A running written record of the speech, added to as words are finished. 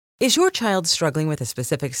Is your child struggling with a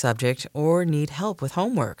specific subject or need help with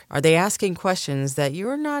homework? Are they asking questions that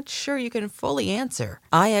you're not sure you can fully answer?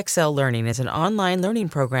 IXL Learning is an online learning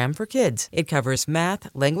program for kids. It covers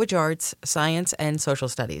math, language arts, science, and social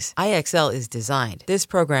studies. IXL is designed. This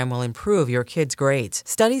program will improve your kids' grades.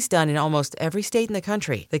 Studies done in almost every state in the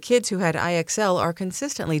country. The kids who had IXL are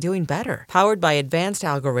consistently doing better. Powered by advanced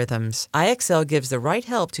algorithms, IXL gives the right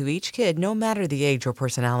help to each kid no matter the age or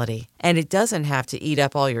personality. And it doesn't have to eat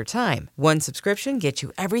up all your time. One subscription gets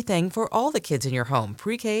you everything for all the kids in your home,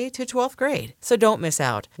 pre-K to 12th grade. So don't miss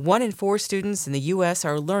out. 1 in 4 students in the U.S.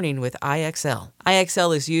 are learning with IXL.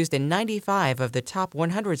 IXL is used in 95 of the top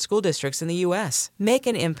 100 school districts in the U.S. Make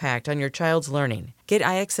an impact on your child's learning. Get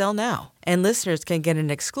IXL now. And listeners can get an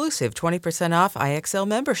exclusive 20% off IXL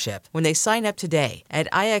membership when they sign up today at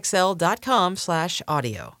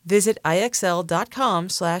IXL.com/audio. Visit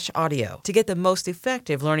IXL.com/audio to get the most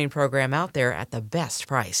effective learning program out there at the best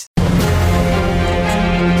price.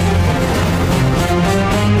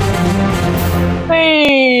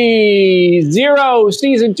 Hey, Zero,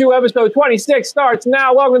 Season 2, Episode 26 starts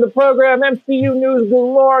now. Welcome to the program, MCU News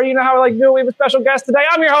Galore. You know how I like to do it. We have a special guest today.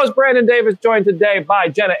 I'm your host, Brandon Davis, joined today by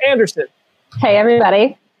Jenna Anderson. Hey,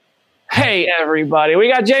 everybody. Hey, everybody.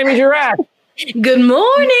 We got Jamie Jurack. Good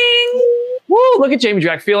morning. Woo, look at Jamie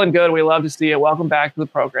Jurack, feeling good. We love to see it. Welcome back to the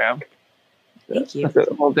program. Thank you. That's a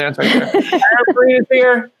little dance right there. Aaron Green is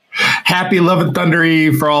here. Happy Love and Thunder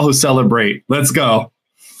Eve for all who celebrate. Let's go.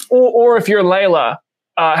 Or if you're Layla,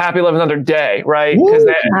 happy 11th day, right? Because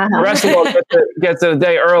the rest of the world gets it a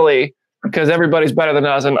day early because everybody's better than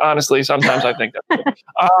us. And honestly, sometimes I think that. But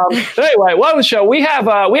anyway, welcome to the show. We have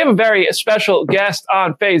a very special guest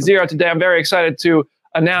on Phase Zero today. I'm very excited to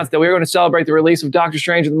announce that we're going to celebrate the release of Doctor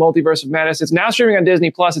Strange in the Multiverse of Madness. It's now streaming on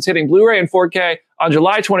Disney Plus. It's hitting Blu-ray and 4K on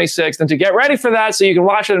July 26th. And to get ready for that, so you can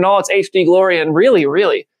watch it in all its HD glory and really,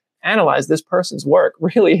 really analyze this person's work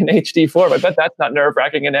really in HD form. I bet that's not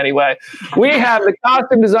nerve-wracking in any way. We have the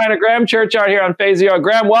costume designer Graham Churchyard here on Phase Zero.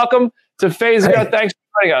 Graham, welcome to Phase Zero. Hey. Thanks for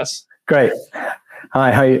joining us. Great.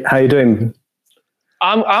 Hi, how you doing?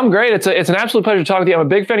 I'm great. It's an absolute pleasure to talk with you. I'm a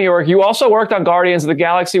big fan of your work. You also worked on Guardians of the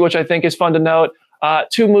Galaxy, which I think is fun to note.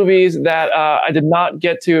 2 movies that I did not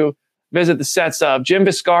get to visit the sets of. Jim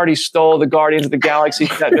Viscardi stole the Guardians of the Galaxy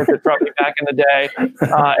set visit from me back in the day,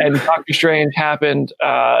 and Doctor Strange happened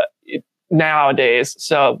nowadays.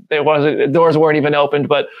 So the doors weren't even opened,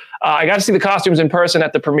 but I got to see the costumes in person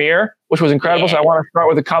at the premiere, which was incredible. Yeah. So I want to start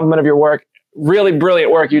with a compliment of your work. Really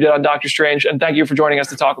brilliant work you did on Doctor Strange, and thank you for joining us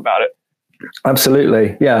to talk about it.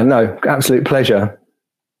 Absolutely. Yeah, no, absolute pleasure.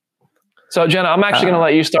 So Jenna, I'm actually going to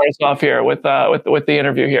let you start us off here with the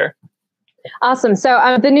interview here. Awesome.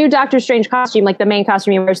 So the new Doctor Strange costume, like the main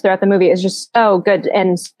costume he wears throughout the movie, is just so good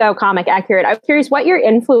and so comic accurate. I was curious what your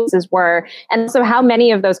influences were, and also how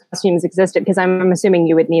many of those costumes existed, because I'm assuming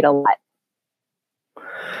you would need a lot.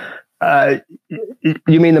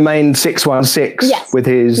 You mean the main 616? Yes. with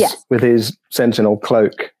his Sentinel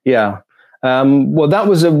cloak? Yeah. Well, that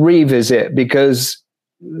was a revisit because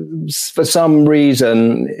for some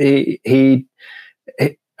reason he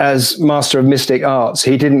as Master of Mystic Arts,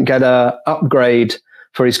 he didn't get a upgrade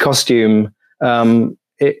for his costume.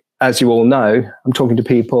 As you all know, I'm talking to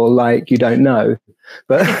people like you don't know,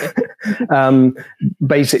 but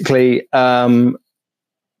basically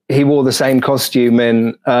he wore the same costume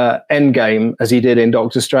in Endgame as he did in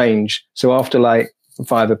Doctor Strange. So after like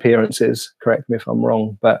 5 appearances, correct me if I'm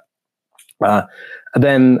wrong, but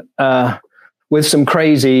then with some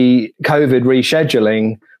crazy COVID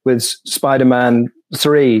rescheduling, with Spider-Man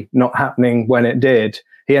 3 not happening when it did,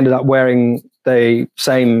 he ended up wearing the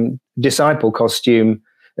same disciple costume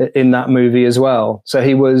in that movie as well. So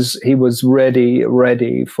he was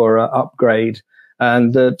ready for an upgrade,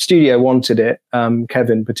 and the studio wanted it.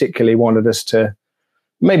 Kevin particularly wanted us to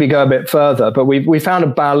maybe go a bit further, but we found a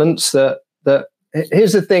balance that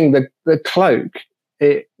here's the thing: the cloak,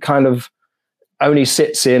 it kind of only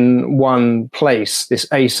sits in one place, this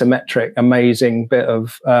asymmetric, amazing bit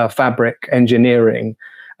of fabric engineering.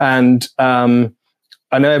 And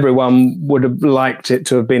I know everyone would have liked it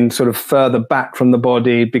to have been sort of further back from the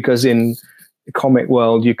body, because in the comic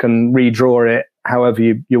world, you can redraw it however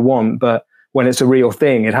you want. But when it's a real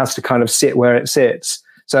thing, it has to kind of sit where it sits.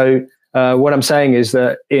 So what I'm saying is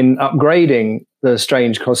that in upgrading the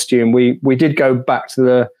Strange costume, we did go back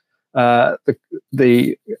to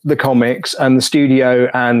the comics, and the studio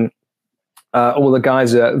and all the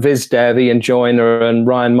guys at VizDev, Ian Joyner and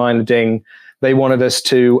Ryan Meinerding, they wanted us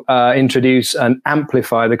to introduce and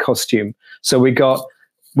amplify the costume. So we got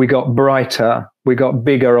brighter, we got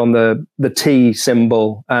bigger on the T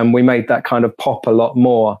symbol, and we made that kind of pop a lot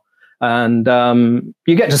more. And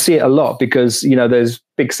you get to see it a lot because, there's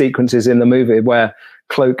big sequences in the movie where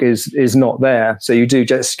Cloak is not there. So you do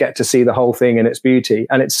just get to see the whole thing in its beauty.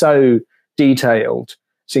 And it's so detailed.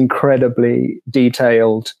 It's incredibly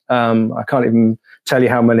detailed. I can't even tell you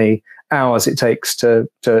how many hours it takes to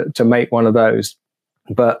make one of those.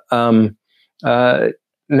 But now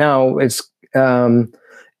it's,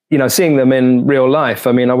 seeing them in real life.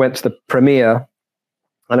 I mean, I went to the premiere,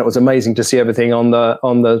 and it was amazing to see everything on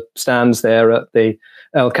the stands there at the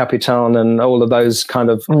El Capitan and all of those kind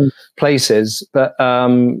of places. But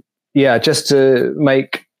just to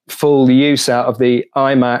make full use out of the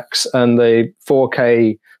IMAX and the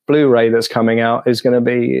 4K Blu-ray that's coming out is going to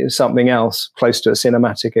be something else, close to a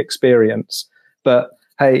cinematic experience. But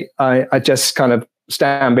hey, I just kind of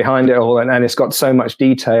stand behind it all, and it's got so much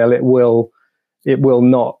detail. It will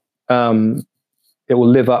not. It will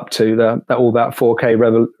live up to all that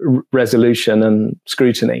 4K resolution and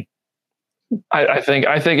scrutiny. I think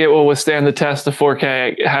it will withstand the test of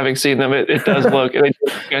 4K. Having seen them, it does look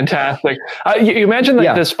fantastic. You mentioned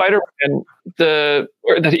that the Spider-Man, that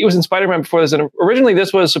he was in Spider-Man before this, and originally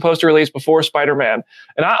this was supposed to release before Spider-Man.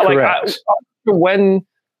 And when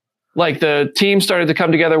the team started to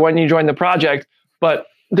come together when you joined the project, but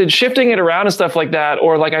did shifting it around and stuff like that,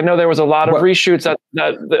 or I know there was a lot of reshoots that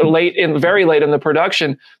very late in the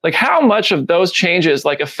production. How much of those changes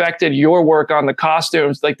affected your work on the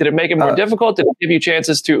costumes? Did it make it more difficult? Did it give you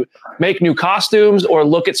chances to make new costumes or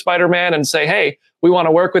look at Spider-Man and say, hey, we want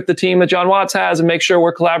to work with the team that Jon Watts has and make sure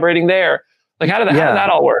we're collaborating there? How did that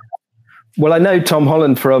all work? Well, I know Tom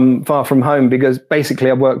Holland from Far From Home because basically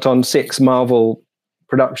I've worked on 6 Marvel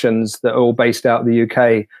productions that are all based out of the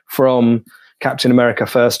UK, from Captain America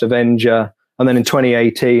First Avenger, and then in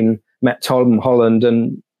 2018 met Tom Holland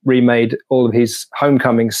and remade all of his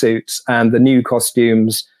Homecoming suits and the new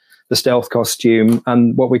costumes, the stealth costume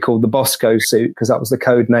and what we called the Bosco suit, because that was the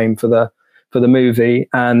code name for the movie,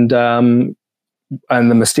 and the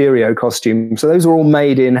Mysterio costume. So those were all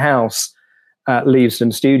made in-house at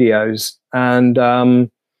Leavesden Studios, and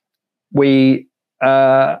we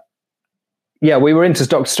were into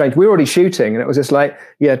Doctor Strange. We were already shooting, and it was just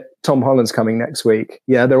Tom Holland's coming next week.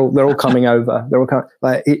 Yeah, they're all coming over. They're all coming,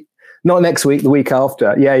 not next week, the week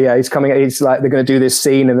after. Yeah, he's coming. He's they're going to do this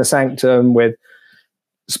scene in the Sanctum with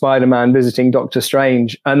Spider-Man visiting Doctor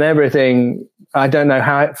Strange and everything. I don't know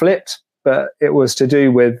how it flipped, but it was to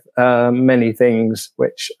do with many things,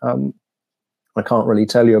 which I can't really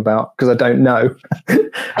tell you about because I don't know.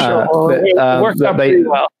 It worked out pretty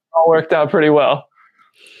well. All worked out pretty well.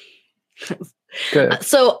 Good.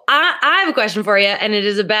 So I have a question for you, and it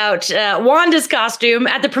is about Wanda's costume.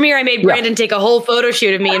 At the premiere, I made Brandon take a whole photo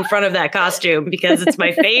shoot of me in front of that costume because it's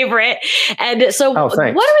my favorite. And so what are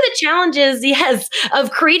the challenges,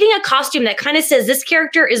 of creating a costume that kind of says this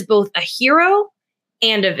character is both a hero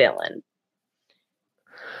and a villain?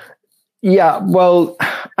 Yeah, well,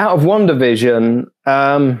 out of WandaVision,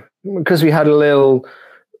 because we had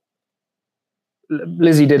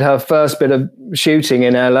Lizzie did her first bit of shooting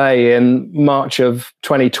in LA in March of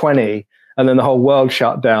 2020, and then the whole world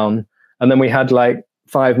shut down. And then we had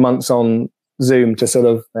 5 months on Zoom to sort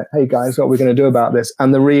of, hey guys, what are we going to do about this?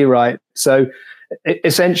 And the rewrite. So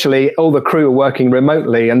essentially all the crew were working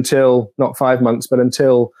remotely until, not 5 months, but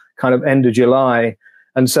until kind of end of July.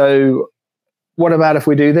 And so what about if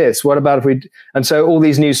we do this? What about if we, and so all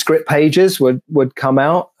these new script pages would come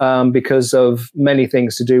out because of many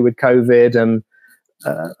things to do with COVID and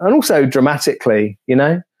also dramatically,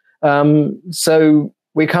 so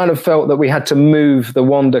we kind of felt that we had to move the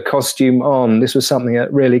Wanda costume on. This was something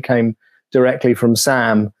that really came directly from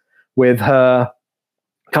Sam, with her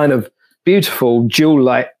kind of beautiful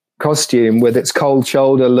jewel-like costume with its cold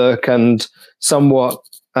shoulder look and somewhat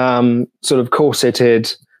sort of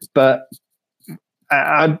corseted. But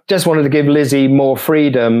I just wanted to give Lizzie more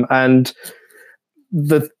freedom, and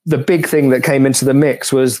the big thing that came into the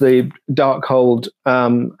mix was the Darkhold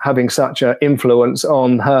having such an influence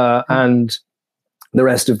on her and the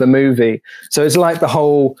rest of the movie. So it's the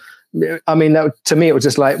whole, to me, it was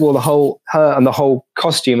just her and the whole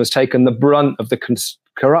costume has taken the brunt of the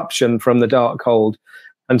corruption from the Darkhold.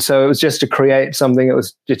 And so it was just to create something that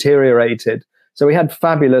was deteriorated. So we had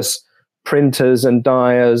fabulous printers and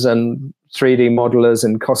dyers and 3D modelers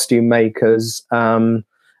and costume makers. And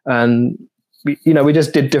we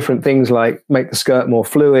just did different things like make the skirt more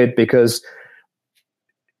fluid because,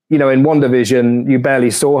 in WandaVision, you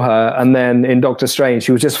barely saw her. And then in Doctor Strange,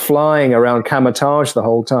 she was just flying around Kamar-Taj the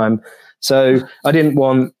whole time. So I didn't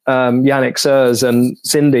want Yannick Sers and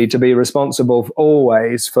Cindy to be responsible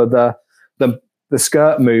always for the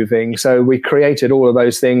skirt moving. So we created all of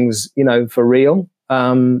those things, for real.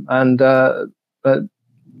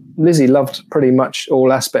 Lizzie loved pretty much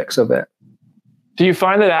all aspects of it. Do you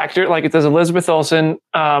find that does Elizabeth Olsen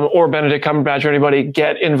or Benedict Cumberbatch or anybody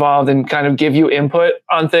get involved and kind of give you input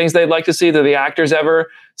on things they'd like to see? Do the actors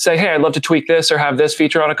ever say, hey, I'd love to tweak this or have this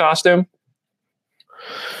feature on a costume?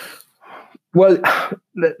 Well,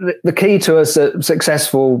 the key to a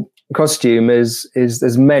successful costume is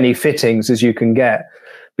as many fittings as you can get,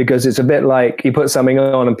 because it's a bit like you put something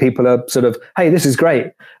on and people are sort of, hey, this is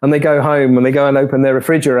great. And they go home and they go and open their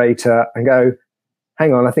refrigerator and go,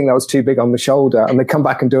 hang on, I think that was too big on the shoulder. And they come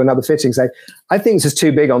back and do another fitting, say, I think this is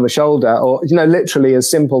too big on the shoulder, or, literally as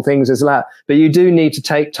simple things as that. But you do need to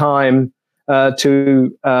take time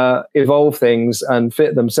to evolve things and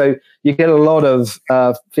fit them. So you get a lot of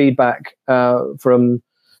feedback from,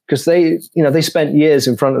 because they spent years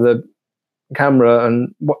in front of the camera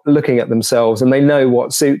and looking at themselves, and they know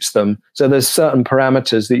what suits them. So there's certain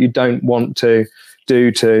parameters that you don't want to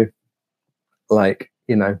do to,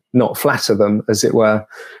 not flatter them, as it were.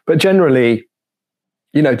 But generally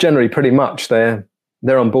pretty much they're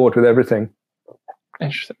on board with everything.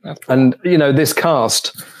 Interesting. And this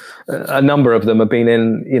cast, a number of them have been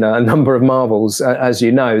in a number of Marvels, as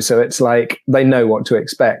you know. So it's like they know what to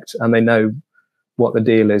expect and they know what the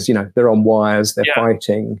deal is. They're on wires, they're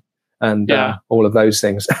fighting, and all of those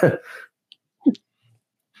things.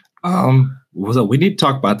 So we need to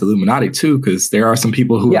talk about the Illuminati too, because there are some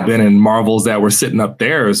people who have been in Marvels that were sitting up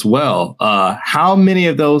there as well. How many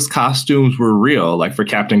of those costumes were real, like for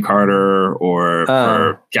Captain Carter or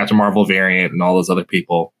for Captain Marvel variant and all those other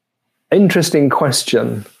people? Interesting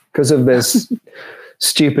question. Because of this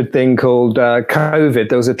stupid thing called COVID,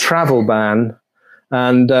 there was a travel ban,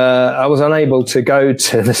 and I was unable to go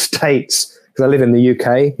to the States because I live in the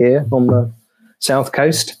UK here on the South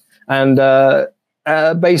Coast. And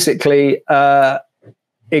basically,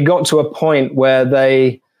 it got to a point where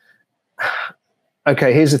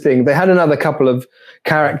here's the thing. They had another couple of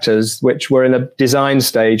characters which were in a design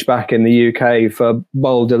stage back in the UK for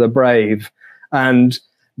Boulder the Brave. And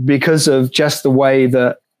because of just the way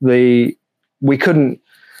that we couldn't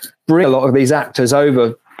bring a lot of these actors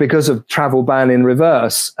over because of travel ban in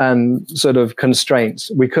reverse and sort of constraints.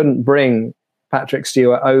 We couldn't bring Patrick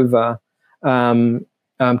Stewart over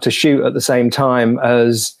to shoot at the same time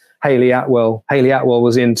as Hayley Atwell. Hayley Atwell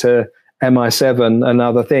was into MI7 and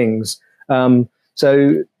other things.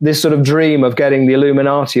 So this sort of dream of getting the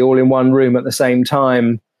Illuminati all in one room at the same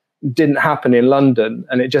time didn't happen in London,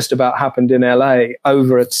 and it just about happened in LA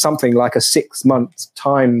over something like a 6-month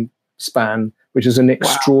time span, which is an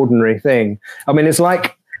extraordinary thing. I mean, it's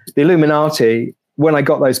like the Illuminati, when I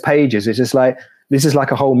got those pages, it's just like, this is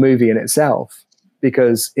like a whole movie in itself,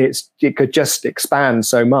 because it could just expand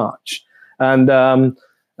so much. And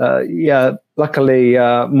luckily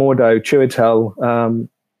Mordo Chiwetel,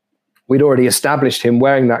 we'd already established him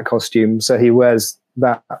wearing that costume, so he wears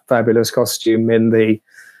that fabulous costume in the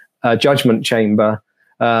Judgment Chamber.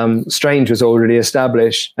 Strange was already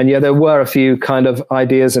established, and there were a few kind of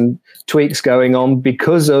ideas and tweaks going on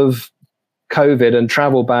because of COVID and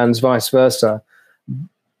travel bans, vice versa.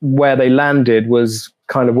 Where they landed was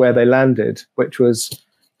kind of where they landed, which was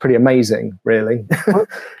pretty amazing, really.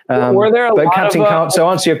 Were there a lot Captain Carter? So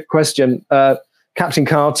answer your question, Captain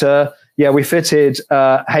Carter. Yeah, we fitted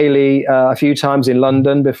Hayley a few times in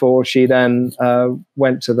London before she then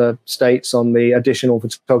went to the States on the additional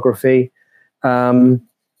photography. Lashana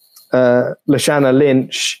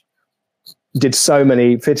Lynch did so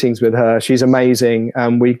many fittings with her. She's amazing.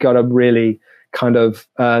 And we got a really kind of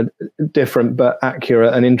different but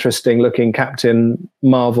accurate and interesting looking Captain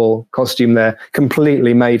Marvel costume there,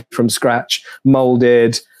 completely made from scratch,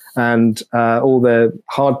 molded, and all the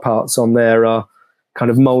hard parts on there are kind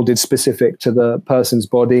of molded specific to the person's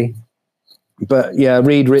body. But yeah,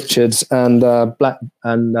 Reed Richards and Black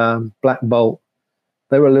Bolt,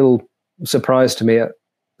 they were a little surprise to me at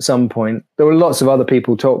some point. There were lots of other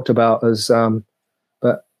people talked about as,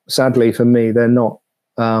 but sadly for me, they're not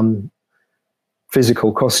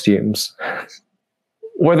physical costumes.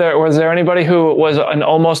 Was there anybody who was an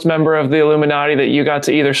almost member of the Illuminati that you got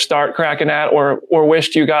to either start cracking at or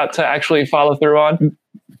wished you got to actually follow through on?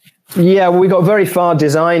 Yeah, we got very far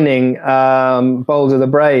designing Boulder the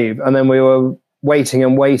Brave, and then we were waiting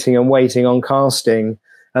on casting.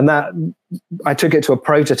 And that, I took it to a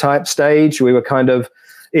prototype stage. We were kind of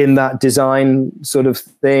in that design sort of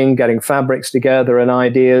thing, getting fabrics together and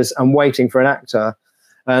ideas and waiting for an actor.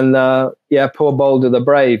 And poor Boulder the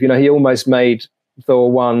Brave, he almost made Thor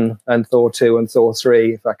 1 and Thor 2 and Thor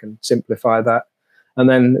 3, if I can simplify that. And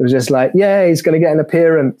then it was just like, yeah, he's going to get an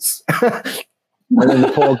appearance. And then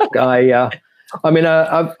the poor guy I mean,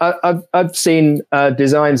 I've seen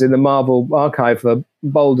designs in the Marvel archive for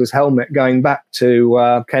Boulder's helmet going back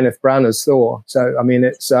to Kenneth Branagh's Thor. So, I mean,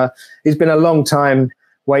 it's been a long time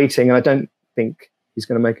waiting, and I don't think he's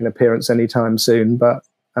going to make an appearance anytime soon. But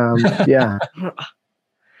yeah.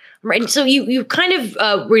 Right. So you kind of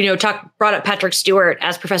brought up Patrick Stewart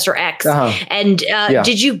as Professor X, and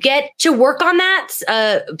did you get to work on that?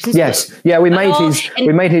 Yes. Yeah, we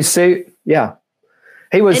made his suit. Yeah,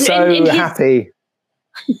 he was happy.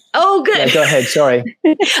 Oh, good. Yeah, go ahead. Sorry. Oh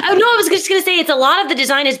no, I was just going to say it's a lot of the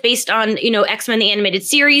design is based on X-Men the animated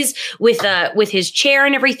series with his chair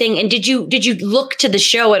and everything. And did you look to the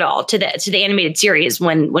show at all, to the animated series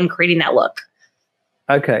when creating that look?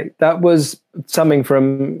 Okay, that was something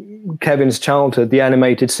from Kevin's childhood, the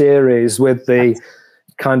animated series with the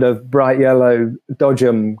kind of bright yellow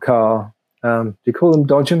Dodgem car. Do you call them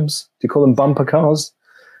Dodgems? Do you call them bumper cars?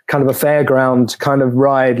 Kind of a fairground kind of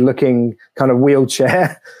ride looking kind of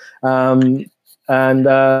wheelchair. And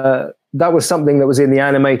that was something that was in the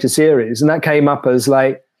animated series. And that came up as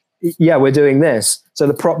like, yeah, we're doing this. So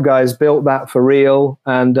the prop guys built that for real.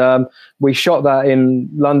 And we shot that in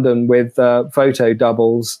London with photo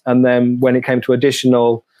doubles. And then when it came to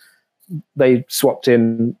additional, they swapped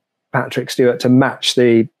in Patrick Stewart to match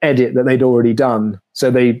the edit that they'd already done.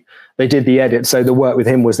 So they did the edit. So the work with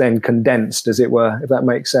him was then condensed, as it were, if that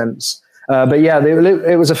makes sense. But yeah,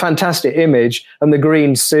 it was a fantastic image. And the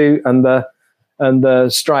green suit and the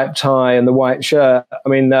striped tie and the white shirt. I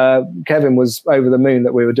mean, Kevin was over the moon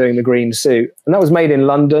that we were doing the green suit. And that was made in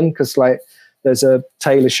London because there's a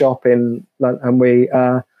tailor shop in London, and we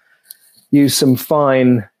used some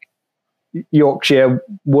fine Yorkshire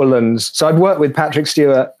woolens. So I'd worked with Patrick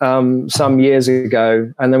Stewart some years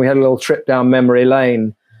ago, and then we had a little trip down memory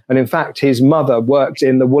lane. And in fact, his mother worked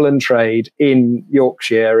in the woolen trade in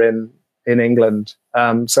Yorkshire in England.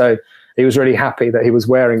 So he was really happy that he was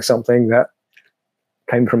wearing something that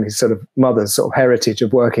came from his sort of mother's sort of heritage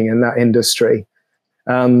of working in that industry.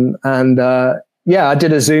 Yeah, I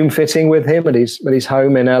did a Zoom fitting with him at his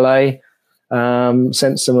home in LA.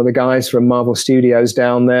 Sent some of the guys from Marvel Studios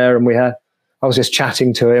down there, and I was just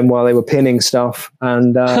chatting to him while they were pinning stuff.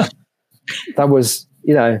 And that was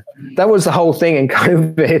the whole thing in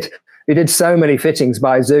COVID. We did so many fittings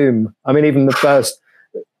by Zoom. I mean, even the first,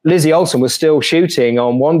 Lizzie Olsen was still shooting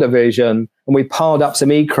on WandaVision, and we piled up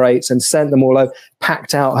some E-crates and sent them all over,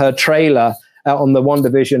 packed out her trailer out on the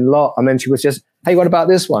WandaVision lot. And then she was just, hey, what about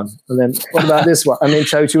this one? And then what about this one? I mean,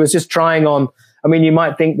 so she was just trying on. I mean, you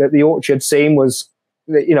might think that the orchard scene was,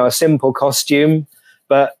 a simple costume,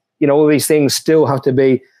 but, all these things still have to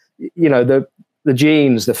be, the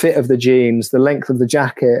jeans, the fit of the jeans, the length of the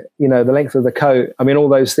jacket, the length of the coat. I mean, all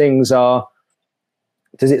those things are,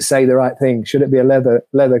 does it say the right thing? Should it be a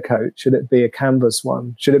leather coat? Should it be a canvas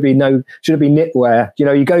one? Should it be knitwear?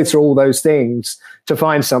 You go through all those things to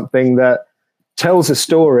find something that tells a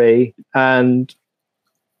story and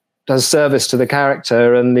does service to the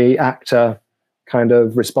character and the actor kind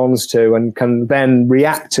of responds to and can then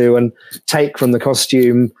react to and take from the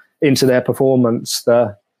costume into their performance,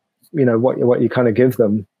 what you kind of give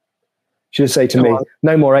them. She would say to me,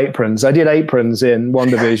 no more aprons. I did aprons in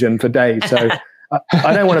WandaVision for days. So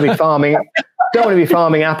I don't want to be farming. Don't want to be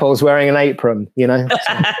farming apples wearing an apron. Your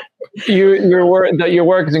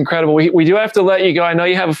work is incredible. We do have to let you go. I know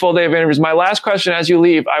you have a full day of interviews. My last question, as you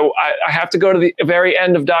leave, I have to go to the very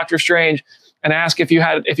end of Doctor Strange and ask if you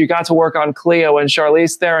got to work on Clea when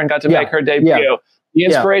Charlize Theron got to make her debut. Yeah. The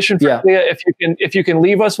inspiration for Clea. If you can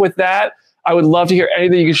leave us with that, I would love to hear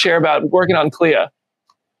anything you can share about working on Clea.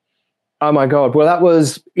 Oh my God. Well, that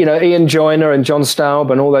was, Ian Joyner and John Staub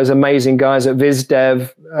and all those amazing guys at VizDev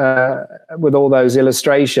with all those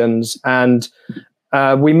illustrations. And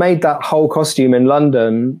we made that whole costume in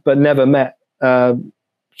London, but never met,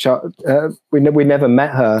 we never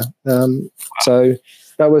met her. So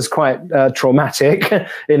that was quite traumatic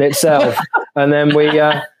in itself. And then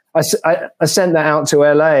I sent that out to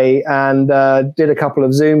LA and did a couple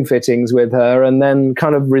of Zoom fittings with her, and then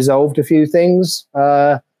kind of resolved a few things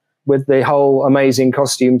with the whole amazing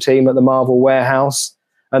costume team at the Marvel warehouse.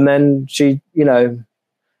 And then she, 2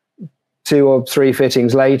 or 3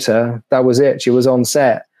 fittings later, that was it. She was on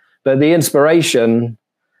set. But the inspiration,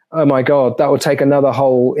 oh my God, that would take another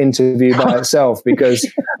whole interview by itself, because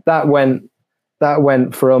that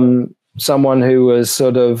went from someone who was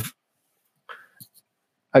sort of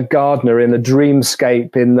a gardener in a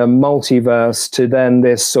dreamscape in the multiverse to then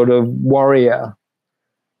this sort of warrior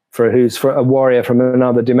who's a warrior from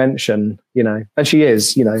another dimension, and she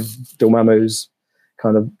is, Dormammu's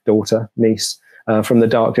kind of daughter, niece from the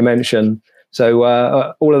dark dimension. So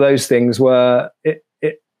all of those things were,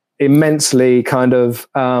 it immensely kind of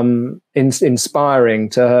inspiring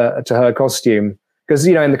to her costume, because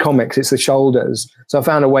in the comics it's the shoulders. So I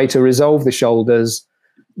found a way to resolve the shoulders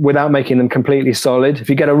without making them completely solid. If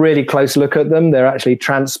you get a really close look at them, they're actually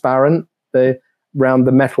transparent around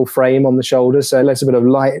the metal frame on the shoulders, so it lets a bit of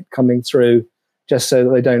light coming through, just so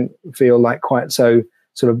that they don't feel like quite so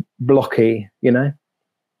sort of blocky.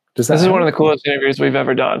 This is one of the coolest interviews we've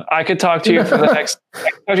ever done. I could talk to you for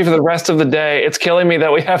the rest of the day. It's killing me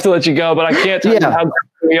that we have to let you go, but I can't tell you how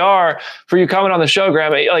grateful we are for you coming on the show,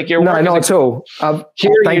 Graham. Like your work, not at all.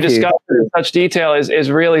 Hearing you discuss it in such detail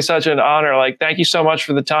is really such an honor. Like, thank you so much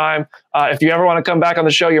for the time. If you ever want to come back on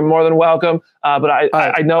the show, you're more than welcome. But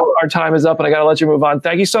I know our time is up, and I got to let you move on.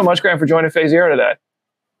 Thank you so much, Graham, for joining Phase Zero today.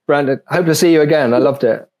 Brandon, hope to see you again. I loved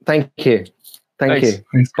it. Thank you. Thanks.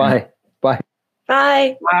 Thanks, Bye. Bye.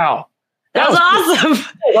 Bye. Wow. That was awesome.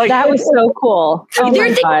 That was so cool. There are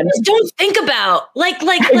things you just don't think about, like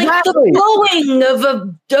the blowing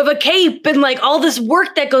of a cape and like all this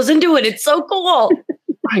work that goes into it. It's so cool.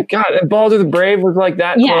 My God, and Baldur the Brave was like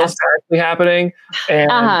that close to actually happening.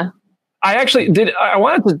 And I actually did. I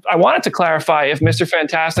wanted to clarify if Mr.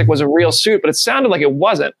 Fantastic was a real suit, but it sounded like it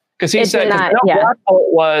wasn't, because he said Black Bolt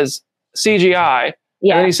was CGI.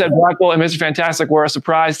 Yeah. And then he said Black Bolt and Mr. Fantastic were a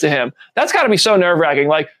surprise to him. That's got to be so nerve-wracking.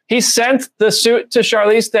 Like, he sent the suit to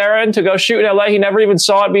Charlize Theron to go shoot in LA. He never even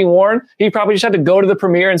saw it being worn. He probably just had to go to the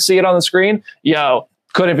premiere and see it on the screen. Yo,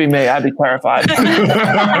 couldn't be me. I'd be terrified. I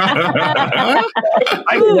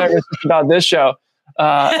get nervous about this show.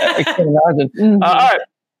 I can't imagine. Mm-hmm. All right.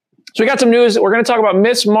 So we got some news. We're going to talk about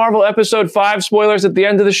Ms. Marvel Episode 5 spoilers at the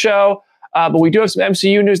end of the show. But we do have some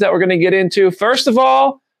MCU news that we're going to get into. First of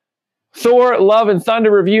all, Thor, Love, and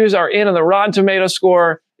Thunder reviews are in, and the Rotten Tomatoes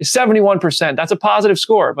score is 71%. That's a positive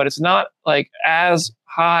score, but it's not like as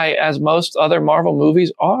high as most other Marvel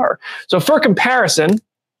movies are. So for comparison,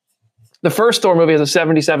 the first Thor movie has a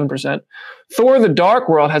 77%. Thor: The Dark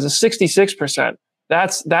World has a 66%.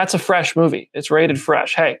 That's a fresh movie. It's rated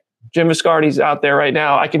fresh. Hey, Jim Viscardi's out there right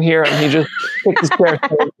now. I can hear him. He just kicked his chair.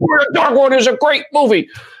 Dark World is a great movie.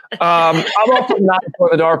 I'm also not a Thor: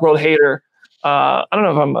 The Dark World hater. I don't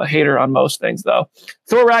know if I'm a hater on most things, though.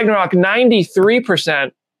 Thor Ragnarok,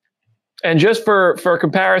 93%. And just for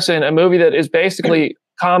comparison, a movie that is basically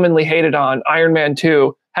commonly hated on, Iron Man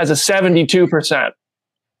 2, has a 72%.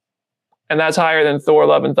 And that's higher than Thor,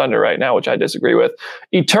 Love, and Thunder right now, which I disagree with.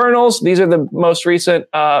 Eternals, these are the most recent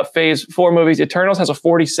Phase 4 movies. Eternals has a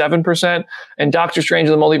 47%, and Doctor Strange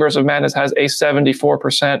in the Multiverse of Madness has a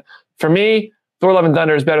 74%. For me, Thor: Love and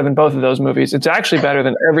Thunder is better than both of those movies. It's actually better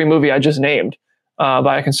than every movie I just named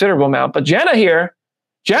by a considerable amount. But Jenna, I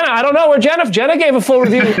don't know where Jenna gave a full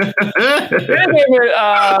review. Jenna gave it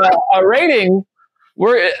a rating.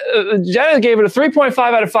 Jenna gave it a 3.5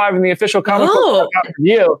 out of 5 in the official comic book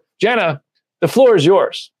review. Jenna, the floor is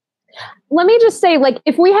yours. Let me just say, like,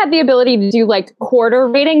 if we had the ability to do like quarter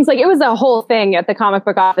ratings, like it was a whole thing at the comic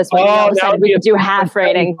book office when we could do half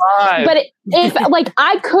ratings. But if like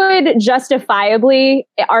I could justifiably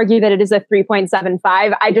argue that it is a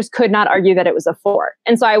 3.75, I just could not argue that it was a 4.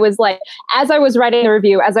 And so I was like, as I was writing the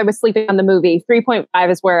review, as I was sleeping on the movie, 3.5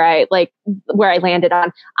 is where I landed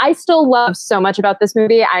on. I still love so much about this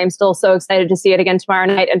movie. I am still so excited to see it again tomorrow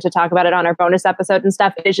night and to talk about it on our bonus episode and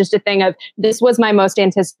stuff. It is just a thing of, this was my most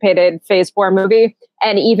anticipated Phase 4 movie.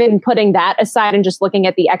 And even putting that aside and just looking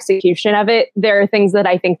at the execution of it, there are things that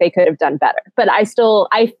I think they could have done better. But I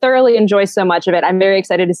thoroughly enjoy so much of it. I'm very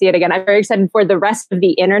excited to see it again. I'm very excited for the rest of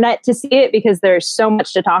the internet to see it, because there's so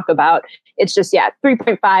much to talk about. It's just,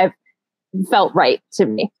 3.5 felt right to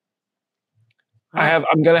me. I'm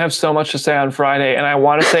going to have so much to say on Friday, and I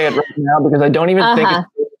want to say it right now because I don't even think it's a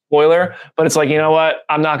spoiler, but it's like, you know what?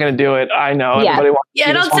 I'm not going to do it. I know everybody wants to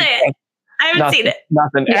see don't say it. I haven't seen it.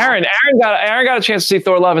 Nothing. Yeah. Aaron got a chance to see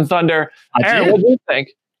Thor: Love and Thunder. Aaron, what do you think?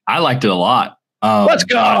 I liked it a lot. Let's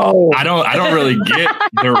go. I don't really get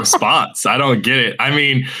the response. I don't get it. I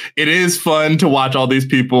mean, it is fun to watch all these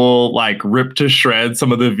people like rip to shreds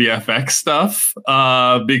some of the VFX stuff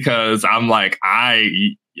because I'm like,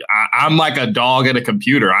 I'm like a dog at a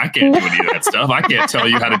computer. I can't do any of that stuff. I can't tell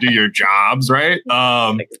you how to do your jobs, right?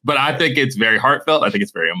 But I think it's very heartfelt. I think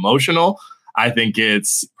it's very emotional. I think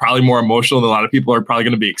it's probably more emotional than a lot of people are probably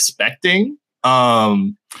going to be expecting.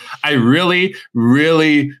 I really,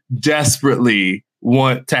 really desperately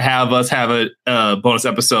want to have us have a bonus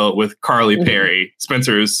episode with Carly Perry,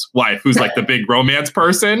 Spencer's wife, who's like the big romance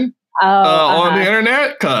person on the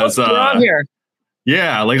internet. Because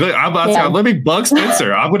yeah, like I'm about to let me bug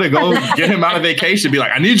Spencer. I'm going to go get him out of vacation and be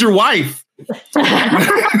like, I need your wife.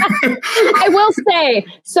 I will say,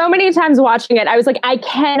 so many times watching it, I was like, I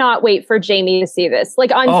cannot wait for Jamie to see this,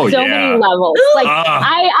 like on many levels. Like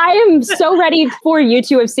I am so ready for you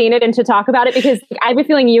to have seen it and to talk about it, because like, I have a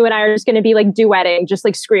feeling you and I are just going to be like duetting, just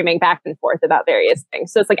like screaming back and forth about various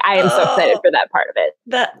things. So it's like, I am so excited for that part of it.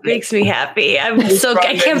 That makes me happy. I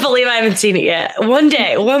can't believe I haven't seen it yet. One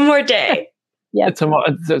more day. Yeah.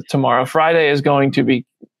 Tomorrow, Friday is going to be,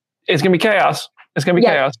 it's going to be chaos. It's going to be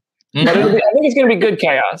chaos. But I think it's going to be good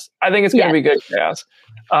chaos. I think it's going to be good chaos.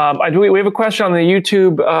 We have a question on the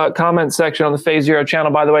YouTube comment section on the Phase Zero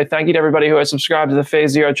channel. By the way, thank you to everybody who has subscribed to the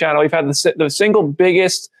Phase Zero channel. We've had the single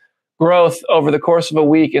biggest growth over the course of a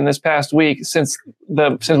week in this past week since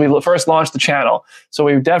we first launched the channel. So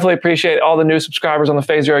we definitely appreciate all the new subscribers on the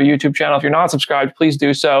Phase Zero YouTube channel. If you're not subscribed, please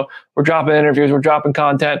do so. We're dropping interviews. We're dropping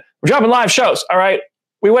content. We're dropping live shows. All right.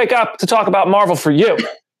 We wake up to talk about Marvel for you.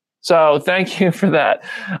 So thank you for that.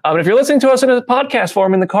 And if you're listening to us in a podcast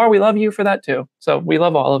form in the car, we love you for that too. So we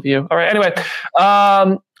love all of you. All right. Anyway,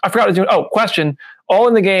 I forgot to do. Question. All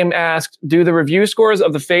in the Game asked, do the review scores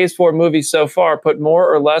of the Phase 4 movies so far put more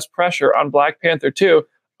or less pressure on Black Panther 2?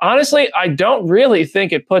 Honestly, I don't really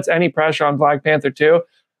think it puts any pressure on Black Panther 2,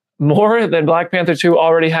 more than Black Panther 2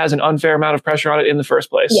 already has an unfair amount of pressure on it in the first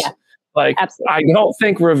place. Yeah, absolutely. I don't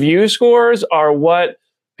think review scores are what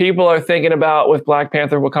people are thinking about with Black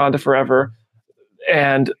Panther Wakanda Forever.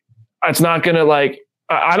 And it's not going to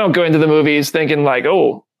I don't go into the movies thinking like,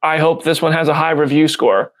 oh, I hope this one has a high review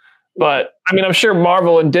score. But I mean, I'm sure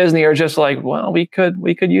Marvel and Disney are just like, well, we could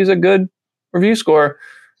use a good review score,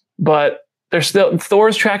 but they're still,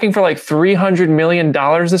 Thor's tracking for like $300 million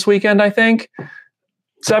this weekend. I think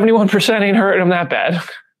 71% ain't hurting them that bad.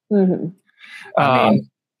 Mm-hmm. I mean,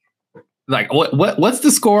 like what's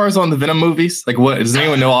the scores on the Venom movies? Like, what does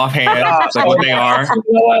anyone know offhand? Like what they are? You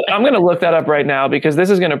know what? I'm going to look that up right now because this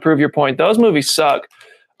is going to prove your point. Those movies suck.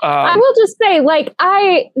 I will just say, like,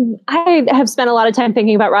 I have spent a lot of time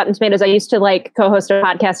thinking about Rotten Tomatoes. I used to co-host a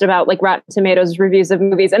podcast about Rotten Tomatoes reviews of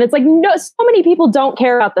movies, and it's like, no, so many people don't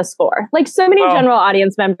care about the score. Like, so many general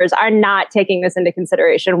audience members are not taking this into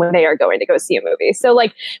consideration when they are going to go see a movie. So,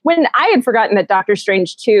 when I had forgotten that Doctor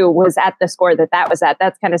Strange 2 was at the score that was at,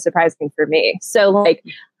 that's kind of surprising for me. So,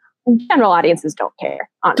 general audiences don't care.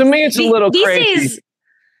 Honestly. To me, it's a little crazy.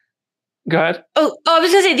 Go ahead. Oh, I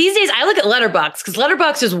was gonna say these days I look at Letterboxd because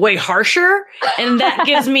Letterboxd is way harsher, and that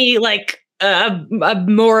gives me a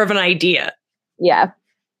more of an idea. Yeah.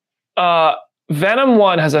 Venom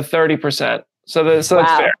 1 has a 30%, so that's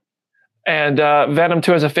fair, and Venom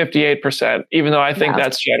 2 has a 58%. Even though I think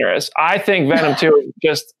that's generous, I think Venom 2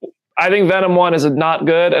 I think Venom 1 is not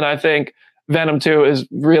good, and I think Venom 2 is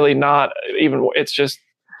really not even. It's just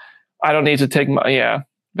I don't need to take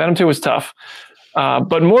Venom 2 was tough.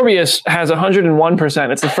 But Morbius has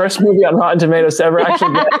 101%. It's the first movie on Rotten Tomatoes to ever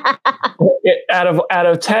actually get out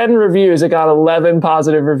of 10 reviews, it got 11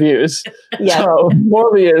 positive reviews. Yeah. So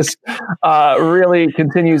Morbius really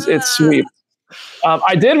continues its sweep.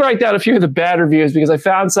 I did write down a few of the bad reviews because I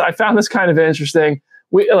found this kind of interesting.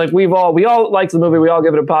 We all liked the movie. We all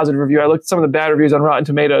give it a positive review. I looked at some of the bad reviews on Rotten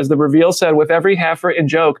Tomatoes. The reveal said, with every half-written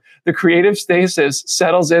joke, the creative stasis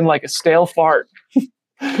settles in like a stale fart.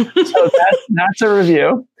 So that's a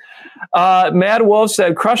review. Mad Wolf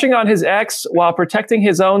said, crushing on his ex while protecting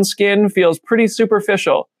his own skin feels pretty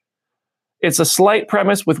superficial. It's a slight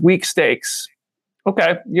premise with weak stakes.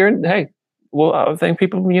 Okay, I think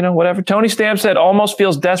people, whatever. Tony Stamp said, almost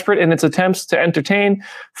feels desperate in its attempts to entertain,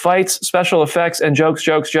 fights, special effects, and jokes.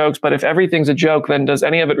 But if everything's a joke, then does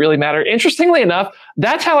any of it really matter? Interestingly enough,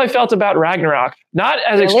 that's how I felt about Ragnarok. Not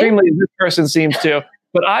as extremely as this person seems to.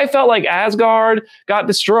 But I felt like Asgard got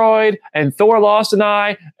destroyed and Thor lost an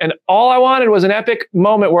eye. And all I wanted was an epic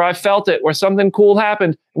moment where I felt it, where something cool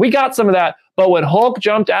happened. We got some of that. But when Hulk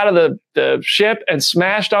jumped out of the ship and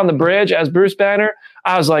smashed on the bridge as Bruce Banner,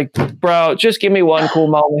 I was like, bro, just give me one cool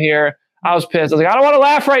moment here. I was pissed. I was like, I don't want to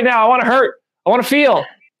laugh right now. I want to hurt. I want to feel.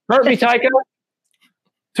 Hurt me, Taika.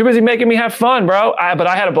 Too busy making me have fun, bro. But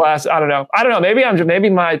I had a blast. I don't know. Maybe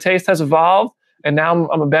my taste has evolved. And now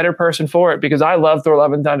I'm a better person for it because I love Thor: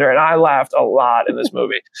 Love and Thunder and I laughed a lot in this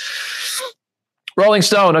movie. Rolling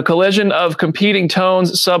Stone, a collision of competing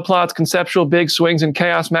tones, subplots, conceptual big swings, and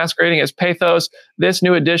chaos masquerading as pathos. This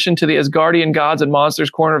new addition to the Asgardian gods and monsters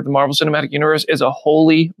corner of the Marvel Cinematic Universe is a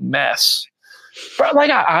holy mess. Bro, I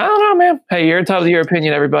don't know, man. Hey, you're entitled to your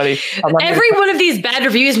opinion, everybody. Every one of these bad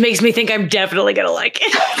reviews makes me think I'm definitely going to like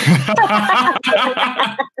it.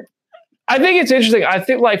 I think it's interesting. I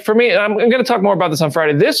think, for me, I'm going to talk more about this on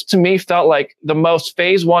Friday. This, to me, felt like the most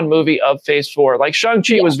Phase 1 movie of Phase 4.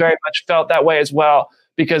 Shang-Chi was very much felt that way as well.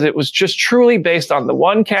 because it was just truly based on the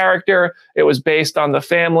one character. It was based on the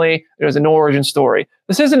family. It was an origin story.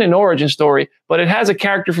 This isn't an origin story, but it has a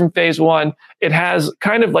character from Phase 1. It has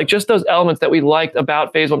kind of like just those elements that we liked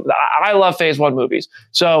about Phase 1. I love Phase 1 movies.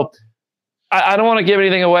 So I don't want to give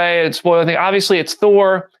anything away and spoil anything. Obviously, it's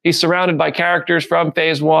Thor. He's surrounded by characters from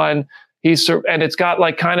Phase 1. And it's got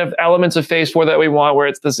like kind of elements of Phase 4 that we want, where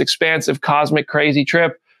it's this expansive, cosmic, crazy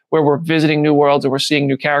trip where we're visiting new worlds and we're seeing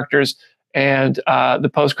new characters. And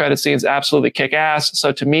the post-credit scenes absolutely kick ass.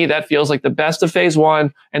 So to me, that feels like the best of Phase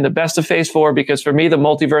 1 and the best of Phase 4, because for me, the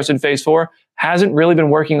multiverse in Phase 4 hasn't really been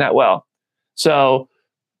working that well. So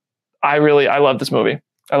I love this movie.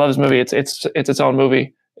 I love this movie. It's its own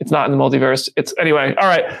movie. It's not in the multiverse. Anyway. All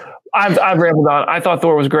right. I've rambled on. I thought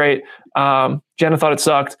Thor was great. Jenna thought it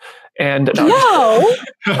sucked. And no.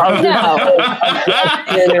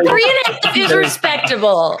 3.5 is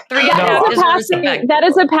respectable. 3.5 is respectable. That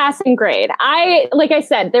is a passing grade. Like I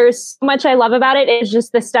said, there's so much I love about it. It's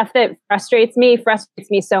just the stuff that frustrates me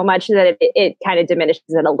so much that it kind of diminishes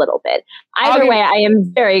it a little bit. Either way, I am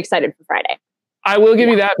very excited for Friday. I will give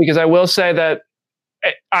you that, because I will say that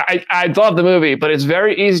I love the movie, but it's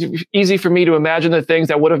very easy for me to imagine the things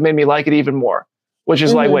that would have made me like it even more, which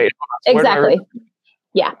is like, wait. Exactly.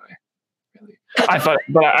 Yeah. But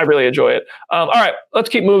I really enjoy it. All right, let's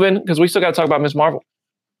keep moving, because we still got to talk about Ms. Marvel.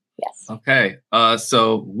 Yes. Okay.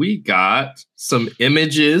 So we got some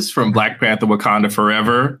images from Black Panther: Wakanda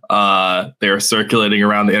Forever. They're circulating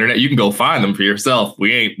around the internet. You can go find them for yourself.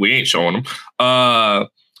 We ain't showing them.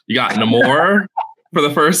 You got Namor for the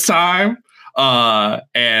first time.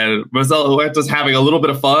 And Marcelo Huerta's having a little bit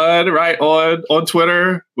of fun, right, on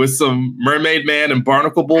Twitter with some Mermaid Man and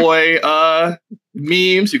Barnacle Boy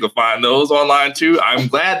memes. You can find those online too. I'm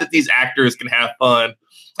glad that these actors can have fun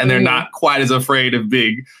and they're not quite as afraid of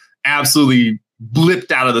being absolutely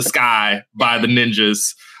blipped out of the sky by the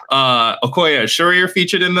ninjas. Okoye and Shuri are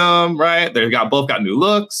featured in them, right? They've both got new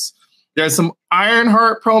looks. There's some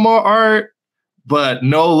Ironheart promo art, but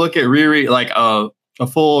no look at Riri, like a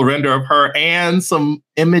full render of her, and some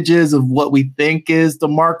images of what we think is the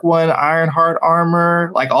Mark I Ironheart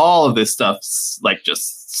armor. Like all of this stuff's like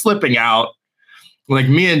just slipping out. Like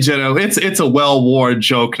me and Jenna, it's a well-worn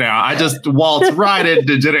joke now. I just waltz right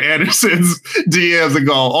into Jenna Anderson's DMs and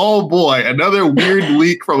go, oh boy, another weird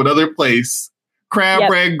leak from another place. Crab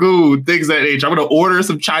Rangoon, things of that nature. I'm going to order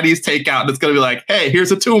some Chinese takeout and it's going to be like, hey,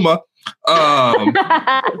 here's a tuma.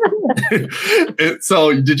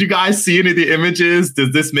 So did you guys see any of the images?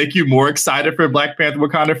 Does this make you more excited for Black Panther: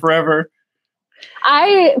 Wakanda Forever?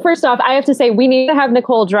 First off, I have to say we need to have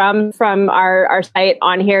Nicole Drum from our site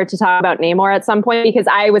on here to talk about Namor at some point, because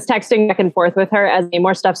I was texting back and forth with her as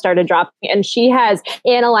Namor stuff started dropping, and she has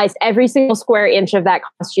analyzed every single square inch of that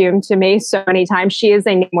costume to me so many times. She is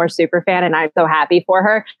a Namor super fan, and I'm so happy for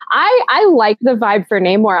her. I like the vibe for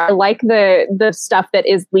Namor. I like the stuff that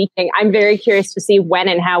is leaking. I'm very curious to see when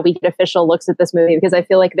and how we get official looks at this movie, because I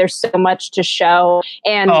feel like there's so much to show,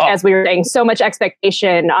 and as we were saying, so much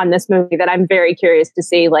expectation on this movie that I'm very curious to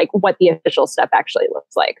see like what the official stuff actually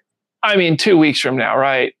looks like. I mean, 2 weeks from now,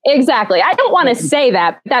 right? Exactly. I don't want to say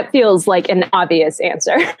that. That feels like an obvious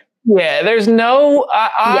answer. Yeah, there's no.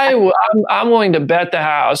 I'm willing to bet the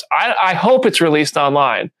house. I hope it's released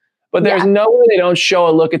online, but there's no way they don't show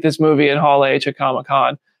a look at this movie in Hall H at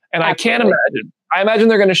Comic-Con. And I can't imagine. I imagine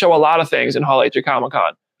they're going to show a lot of things in Hall H at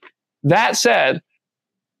Comic-Con. That said,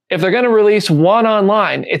 if they're going to release one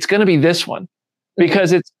online, it's going to be this one.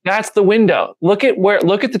 Because that's the window. Look at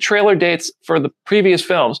the trailer dates for the previous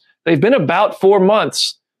films. They've been about 4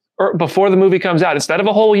 months or before the movie comes out. Instead of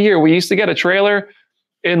a whole year, we used to get a trailer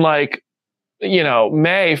in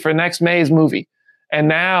May for next May's movie. And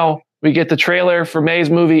now we get the trailer for May's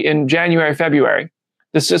movie in January, February.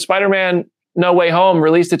 This is Spider-Man No Way Home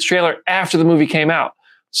released its trailer after the movie came out.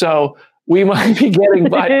 So we might be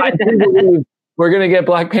getting, I do believe we're going to get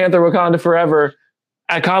Black Panther: Wakanda Forever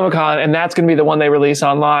at Comic-Con, and that's going to be the one they release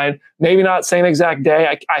online. Maybe not same exact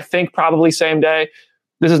day. I think probably same day.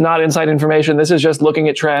 This is not inside information. This is just looking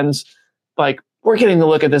at trends. Like, we're getting to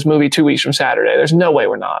look at this movie 2 weeks from Saturday. There's no way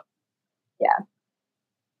we're not. Yeah.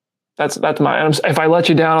 That's my. If I let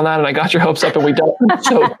you down on that and I got your hopes up and we don't,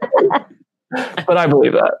 but I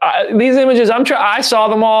believe that. These images, I saw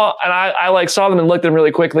them all, and I saw them and looked at them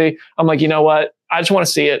really quickly. I'm like, you know what? I just want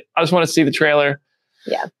to see it. I just want to see the trailer.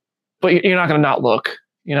 Yeah. But you're not going to not look,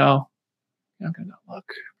 You're not going to not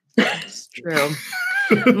look. It's true.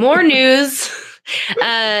 More news.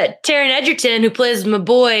 Taron Egerton, who plays my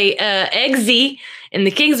boy Eggsy in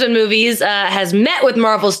the Kingsman movies, has met with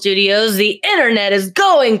Marvel Studios. The internet is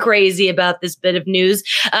going crazy about this bit of news.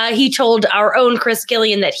 He told our own Chris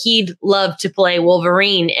Killian that he'd love to play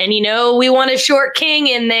Wolverine. And, we want a short king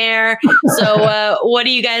in there. So what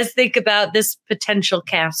do you guys think about this potential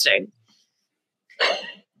casting?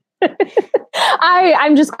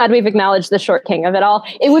 I'm just glad we've acknowledged the short king of it all.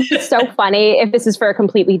 It would be so funny if this is for a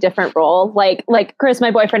completely different role. Like Chris,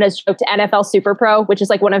 my boyfriend, has joked NFL Super Pro, which is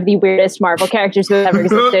like one of the weirdest Marvel characters who ever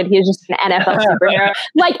existed. He's just an NFL superhero.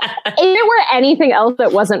 Like, if it were anything else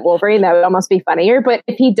that wasn't Wolverine, that would almost be funnier. But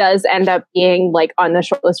if he does end up being like on the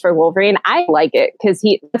short list for Wolverine, I like it because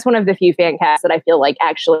that's one of the few fan casts that I feel like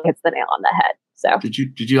actually hits the nail on the head. So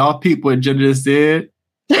did you all peep what Jenna just did?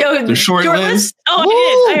 The short list?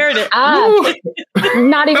 Oh, I heard it.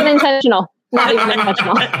 Not even intentional. Not even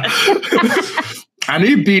intentional. I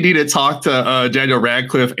need BD to talk to Daniel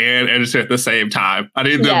Radcliffe and Edgerton at the same time. I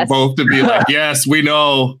need them both to be like, yes, we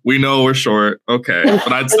know we're short. Okay.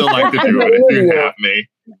 But I'd still like to do it if you have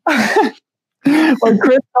me. When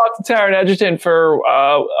Chris talked to Taron Egerton for,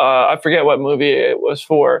 I forget what movie it was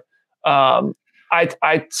for,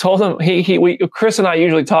 I told him Chris and I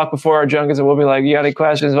usually talk before our junkets, and we'll be like, "You got any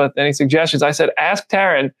questions? Any suggestions?" I said, "Ask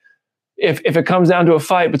Taron if it comes down to a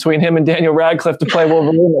fight between him and Daniel Radcliffe to play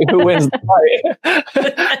Wolverine, like, who wins the fight?"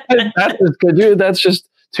 That's just good, dude. That's just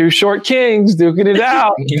two short kings duking it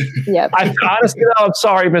out. Yep. Honestly, no, I'm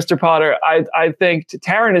sorry, Mr. Potter. I think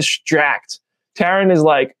Taron is strapped. Taron is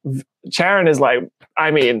like.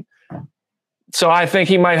 I mean, so I think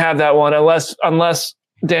he might have that one, unless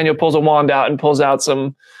Daniel pulls a wand out and pulls out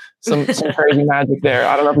some crazy magic there.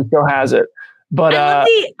 I don't know if he still has it, but I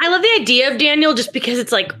love the idea of Daniel just because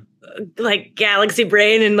it's like galaxy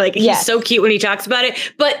brain and like he's so cute when he talks about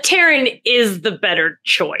it. But Taron is the better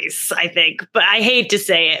choice, I think. But I hate to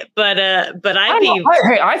say it, but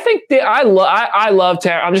I think I love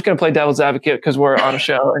Taron. I'm just going to play devil's advocate because we're on a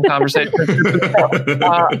show and conversation.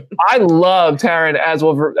 I love Taron as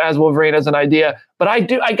Wolverine as an idea, but I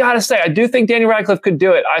gotta say I do think Daniel Radcliffe could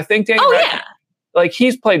do it. I think Daniel Radcliffe, like,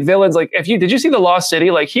 he's played villains. Like, did you see The Lost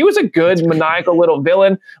City? Like, he was a good maniacal little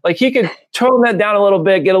villain. Like, he could tone that down a little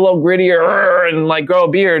bit, get a little grittier, and like grow a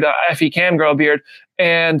beard if he can grow a beard,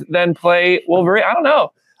 and then play Wolverine. I don't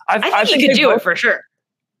know. I think he could do it for sure.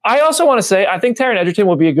 I also want to say I think Taron Egerton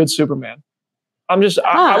will be a good Superman. I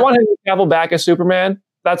want him to travel back as Superman.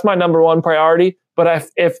 That's my number one priority. But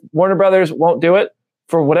if Warner Brothers won't do it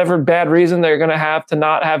for whatever bad reason they're going to have to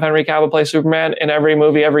not have Henry Cavill play Superman in every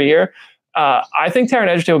movie every year. I think Taron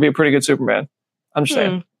Egerton will be a pretty good Superman. I'm just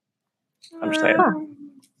saying.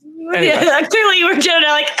 Anyway. Yeah, clearly you were Jonah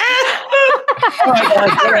like,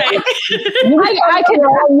 all right.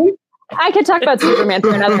 I could talk about Superman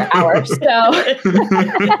for another hour. So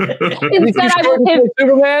instead, I will pivot.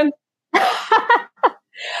 Superman.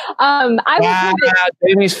 I will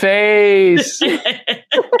Jamie's face.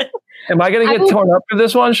 Am I going to get torn up for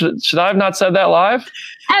this one? Should I have not said that live?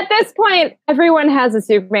 At this point, everyone has a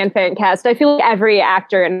Superman fan cast. I feel like every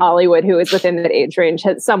actor in Hollywood who is within that age range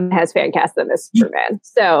someone has fan cast them as Superman.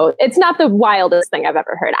 So it's not the wildest thing I've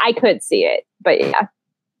ever heard. I could see it, but yeah,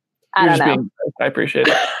 I don't know. I appreciate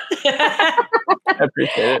it. I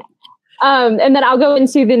appreciate it. And then I'll go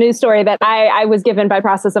into the news story that I was given by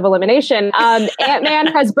process of elimination. Ant-Man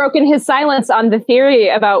has broken his silence on the theory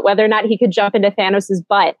about whether or not he could jump into Thanos'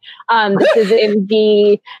 butt.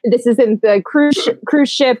 This is in the cruise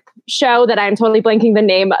ship show that I'm totally blanking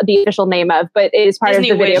the official name of, but it is part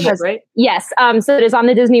Disney of the video. Wish, right? Yes. So it is on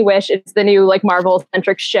the Disney Wish. It's the new like Marvel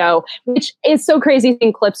centric show, which is so crazy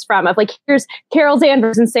seeing clips from here's Carol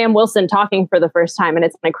Danvers and Sam Wilson talking for the first time, and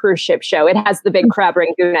it's on a cruise ship show. It has the big Crab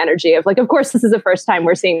Rangoon energy of of course this is the first time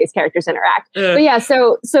we're seeing these characters interact. But yeah,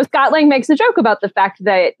 so Scott Lang makes a joke about the fact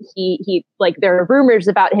that he there are rumors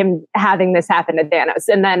about him having this happen to Thanos,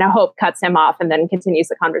 and then Hope cuts him off and then continues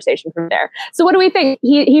the conversation from there. So what do we think?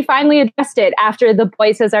 He finally addressed it after The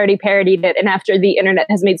Voice has already parodied it and after the internet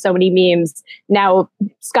has made so many memes. Now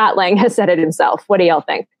Scott Lang has said it himself. What do y'all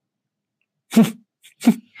think?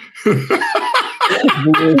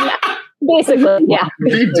 Basically, yeah.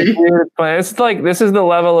 It's like, this is the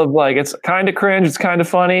level of it's kind of cringe, it's kind of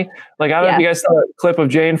funny. I don't know if you guys saw a clip of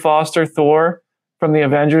Jane Foster Thor from the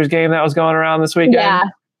Avengers game that was going around this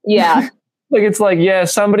weekend. Yeah.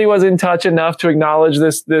 Somebody was in touch enough to acknowledge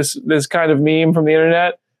this kind of meme from the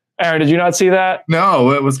internet. Aaron, did you not see that? No,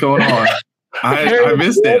 what was going on? I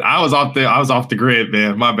missed it. I was off the grid,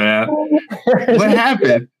 man. My bad. What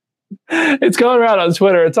happened? It's going around on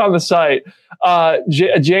Twitter. It's on the site.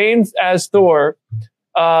 Jane as Thor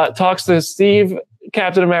talks to Steve,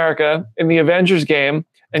 Captain America, in the Avengers game,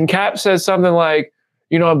 and Cap says something like,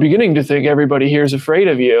 I'm beginning to think everybody here is afraid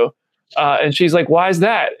of you. And she's like, why is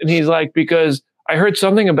that? And he's like, because I heard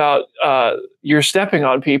something about you're stepping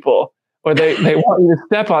on people, or they want you to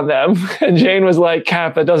step on them. And Jane was like,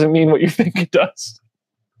 Cap, that doesn't mean what you think it does.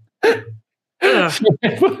 What?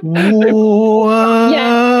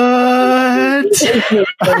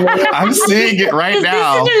 I'm seeing it right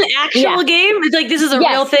now. This is an actual game? It's like this is a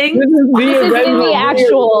real thing? This is in the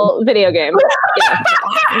actual video game. Yeah.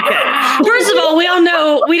 Okay. First of all, we all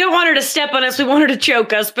know we don't want her to step on us. We want her to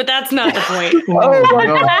choke us, but that's not the point.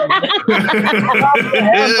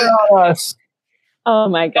 Oh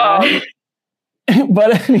my God.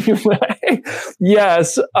 But anyway,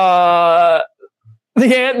 yes.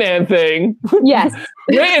 The Ant-Man thing. Yes.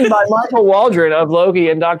 Written by Michael Waldron of Loki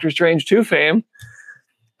and Doctor Strange 2 fame.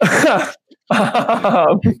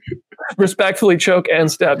 Respectfully choke and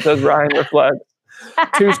step, says Ryan reflects.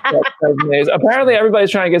 2 steps, says Maze. Apparently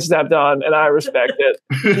everybody's trying to get stepped on, and I respect it.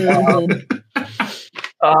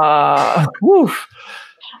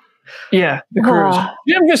 Yeah, the cruise.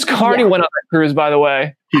 Jim Viscardi went on that cruise, by the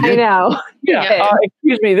way. I know. Yeah.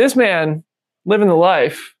 Excuse me, this man living the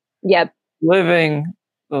life. Yep. Living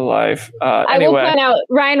the life. I will point out,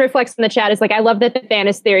 Ryan reflects in the chat, is like, I love that the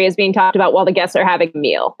Thanos theory is being talked about while the guests are having a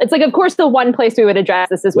meal. It's like, of course, the one place we would address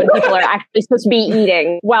this is when people are actually supposed to be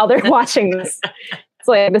eating while they're watching this. It's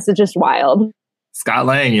like, this is just wild. Scott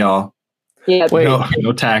Lang, y'all. Yeah. Wait,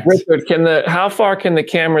 no tax. Richard, how far can the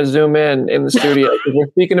camera zoom in the studio? We're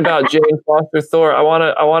speaking about Jane Foster Thor. I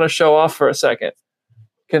want to show off for a second.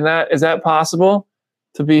 Is that possible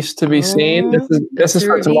to be seen? This is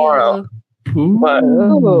for tomorrow. But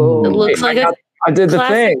it looks like I did the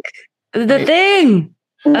thing. The thing.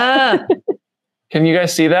 Can you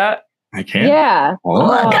guys see that? I can. Yeah.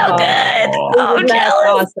 Look how good. Oh,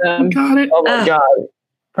 jealous. Awesome. Got it. Oh my God.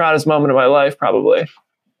 Proudest moment of my life, probably.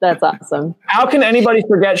 That's awesome. How can anybody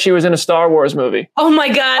forget she was in a Star Wars movie? Oh my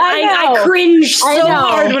God. I cringed so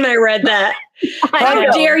hard when I read that.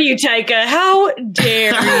 How dare you, Taika? How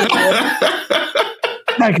dare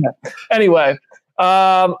you? Anyway.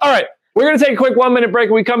 All right. We're going to take a quick 1-minute break.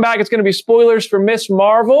 When we come back, it's going to be spoilers for Miss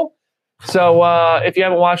Marvel. So if you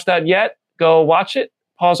haven't watched that yet, go watch it.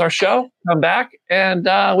 Pause our show, come back, and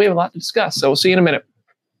we have a lot to discuss. So we'll see you in a minute.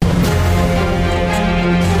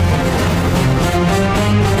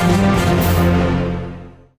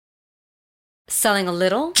 Selling a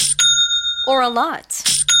little or a lot?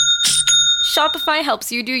 Shopify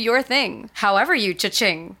helps you do your thing, however you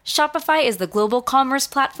cha-ching. Shopify is the global commerce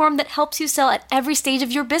platform that helps you sell at every stage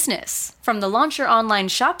of your business. From the launch your online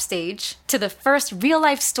shop stage, to the first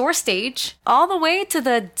real-life store stage, all the way to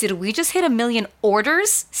the did we just hit 1 million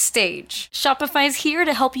orders stage. Shopify is here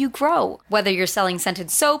to help you grow. Whether you're selling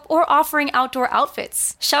scented soap or offering outdoor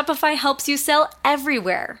outfits, Shopify helps you sell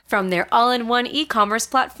everywhere. From their all-in-one e-commerce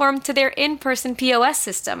platform to their in-person POS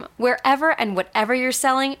system, wherever and whatever you're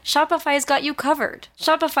selling, Shopify's got you covered.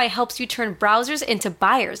 Shopify helps you turn browsers into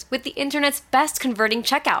buyers with the internet's best converting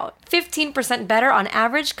checkout. 15% better on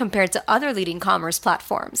average compared to other leading commerce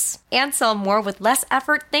platforms. And sell more with less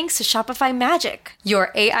effort thanks to Shopify Magic, your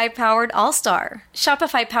AI-powered all-star.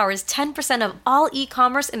 Shopify powers 10% of all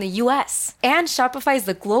e-commerce in the US. And Shopify is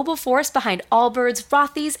the global force behind Allbirds,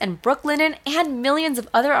 Rothy's, and Brooklinen, and millions of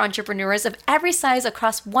other entrepreneurs of every size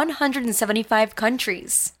across 175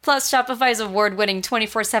 countries. Plus, Shopify's award-winning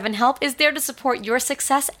 24/7 help is there to support your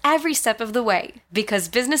success every step of the way. Because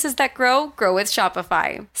businesses that grow with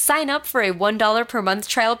Shopify. Sign up for a $1 per month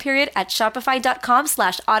trial period at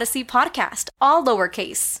shopify.com/Odyssey Podcast, all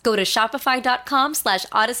lowercase. Go to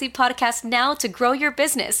shopify.com/Odyssey Podcast now to grow your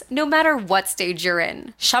business, no matter what stage you're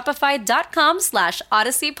in.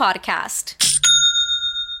 Shopify.com/Odyssey Podcast.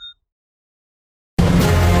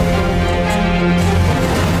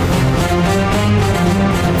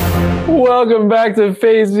 Welcome back to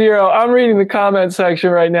Phase Zero. I'm reading the comment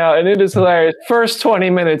section right now, and it is hilarious. First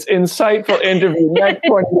 20 minutes, insightful interview. Next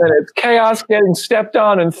 20 minutes, chaos getting stepped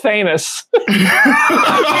on and Thanos.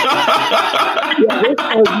 This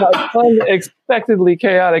was unexpectedly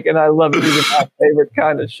chaotic, and I love it. These are my favorite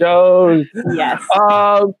kind of shows. Yes.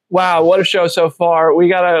 Wow, what a show so far. We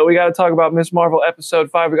gotta talk about Miss Marvel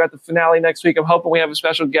episode 5. We got the finale next week. I'm hoping we have a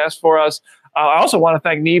special guest for us. I also want to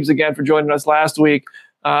thank Neebs again for joining us last week.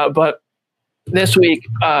 But this week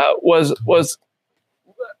was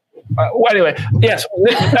anyway, yes,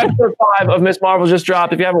 episode 5 of Miss Marvel just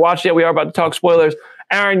dropped. If you haven't watched it yet, we are about to talk spoilers.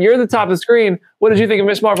 Aaron, you're the top of the screen. What did you think of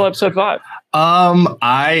Ms. Marvel episode 5?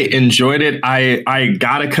 I enjoyed it. I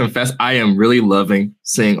gotta confess, I am really loving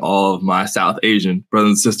seeing all of my South Asian brothers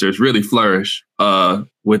and sisters really flourish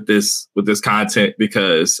with this content,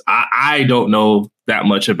 because I don't know that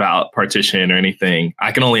much about partition or anything.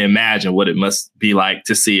 I can only imagine what it must be like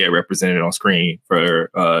to see it represented on screen for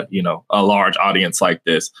a large audience like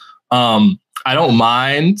this. I don't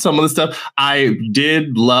mind some of the stuff. I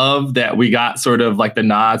did love that we got sort of like the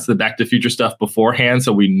nods to the Back to the Future stuff beforehand.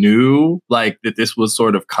 So we knew like that this was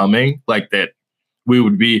sort of coming, like that we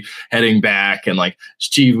would be heading back, and like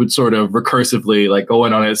she would sort of recursively like go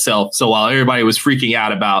in on itself. So while everybody was freaking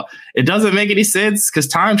out about it doesn't make any sense because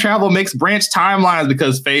time travel makes branch timelines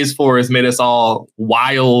because Phase 4 has made us all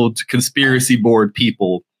wild conspiracy board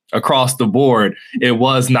people across the board, it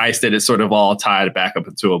was nice that it sort of all tied back up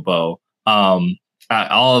into a bow.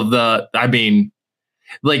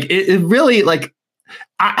 It really, like,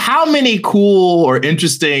 how many cool or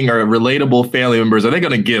interesting or relatable family members are they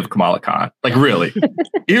going to give Kamala Khan? Like, really?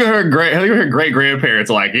 Even her great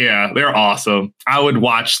grandparents are like, yeah, they're awesome. I would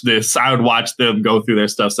watch this. I would watch them go through their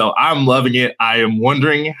stuff. So I'm loving it. I am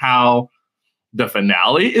wondering how the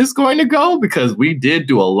finale is going to go, because we did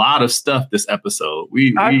do a lot of stuff this episode.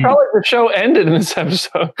 I felt like the show ended in this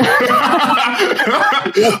episode.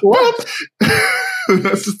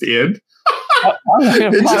 That's just the end.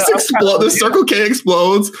 It just explodes. The Circle K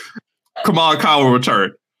explodes. Kamala Khan will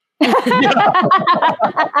return.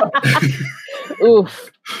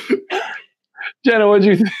 Oof. Jenna, what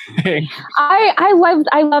did you think? I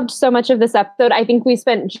loved so much of this episode. I think we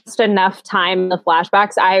spent just enough time in the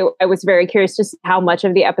flashbacks. I was very curious to see how much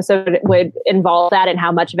of the episode would involve that and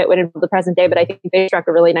how much of it would involve the present day, but I think they struck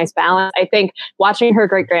a really nice balance. I think watching her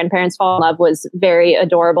great-grandparents fall in love was very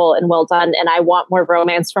adorable and well done, and I want more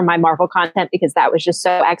romance from my Marvel content because that was just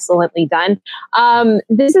so excellently done.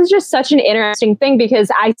 This is just such an interesting thing because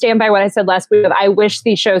I stand by what I said last week. I wish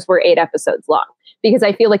these shows were 8 episodes long, because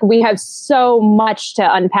I feel like we have so much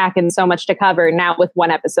to unpack and so much to cover now with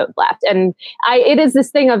 1 episode left. And it is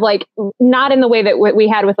this thing of like, not in the way that we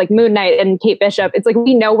had with like Moon Knight and Kate Bishop. It's like,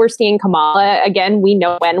 we know we're seeing Kamala again. We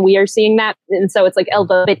know when we are seeing that. And so it's like a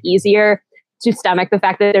little bit easier to stomach the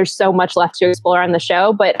fact that there's so much left to explore on the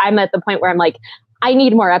show. But I'm at the point where I'm like, I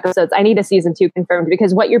need more episodes. I need a season 2 confirmed,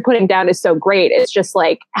 because what you're putting down is so great. It's just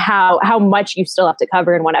like how much you still have to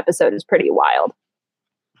cover in 1 episode is pretty wild.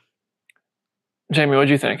 Jamie, what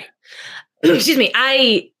do you think? Excuse me.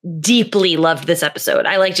 I deeply loved this episode.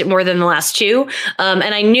 I liked it more than the last 2. And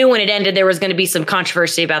I knew when it ended, there was going to be some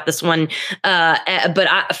controversy about this one.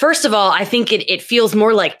 First of all, I think it feels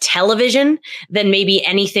more like television than maybe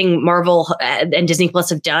anything Marvel and Disney Plus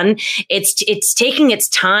have done. It's taking its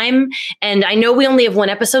time. And I know we only have 1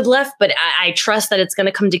 episode left, but I trust that it's going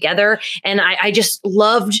to come together. And I just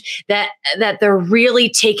loved that they're really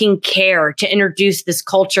taking care to introduce this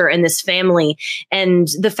culture and this family. And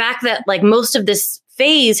the fact that like most of this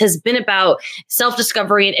phase has been about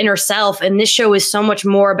self-discovery and inner self. And this show is so much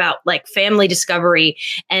more about like family discovery.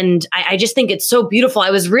 And I just think it's so beautiful. I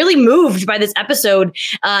was really moved by this episode.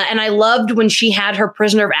 And I loved when she had her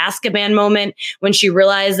Prisoner of Azkaban moment, when she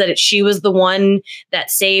realized that she was the one that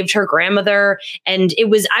saved her grandmother. And it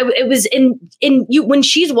was when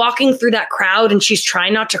she's walking through that crowd and she's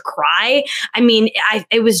trying not to cry. I mean,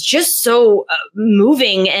 it was just so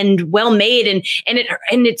moving and well made.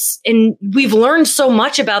 And we've learned so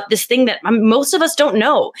much about this thing that most of us don't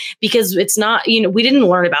know, because it's not, we didn't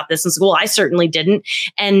learn about this in school. I certainly didn't.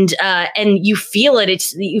 And you feel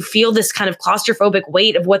it. You feel this kind of claustrophobic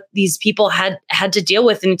weight of what these people had to deal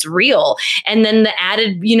with, and it's real. And then the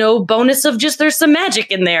added, bonus of just there's some magic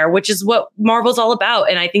in there, which is what Marvel's all about.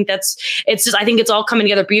 And I think I think it's all coming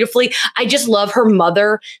together beautifully. I just love her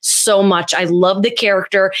mother so much. I love the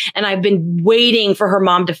character, and I've been waiting for her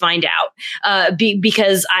mom to find out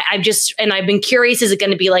because I've been curious. Is it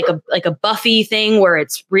going to be like a Buffy thing where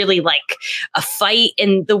it's really like a fight?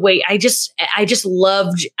 In the way I just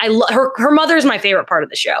loved. Her mother is my favorite part of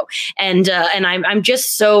the show, and I'm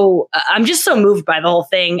just so moved by the whole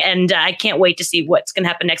thing, and I can't wait to see what's going to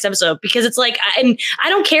happen next episode, because it's like, and I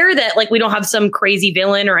don't care that like we don't have some crazy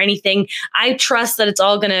villain or anything. I trust that it's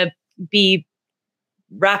all going to be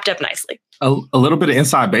wrapped up nicely. A little bit of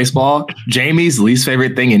inside baseball. Jamie's least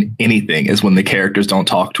favorite thing in anything is when the characters don't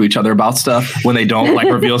talk to each other about stuff, when they don't like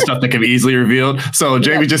reveal stuff that can be easily revealed. So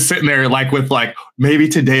Jamie just sitting there like with like, maybe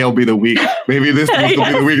today will be the week. Maybe this week will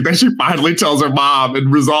be the week. Then she finally tells her mom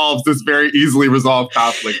and resolves this very easily resolved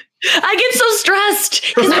conflict. I get so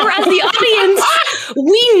stressed because we're as the audience,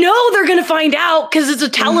 we know they're going to find out because it's a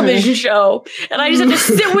television show. And I just have to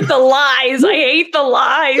sit with the lies. I hate the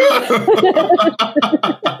lies.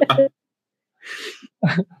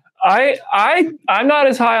 I'm not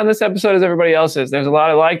as high on this episode as everybody else is. There's a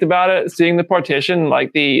lot I liked about it. Seeing the partition,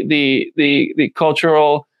 like the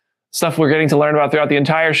cultural stuff we're getting to learn about throughout the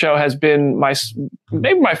entire show has been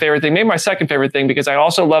maybe my favorite thing, maybe my second favorite thing, because I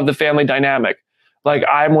also love the family dynamic. Like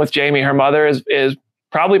I'm with Jamie. Her mother is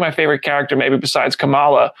probably my favorite character, maybe besides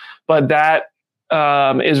Kamala. But that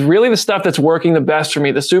is really the stuff that's working the best for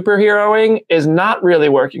me. The superheroing is not really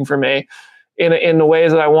working for me in the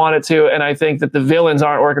ways that I want it to. And I think that the villains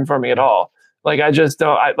aren't working for me at all. Like I just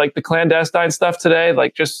don't, like the clandestine stuff today,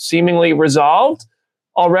 like just seemingly resolved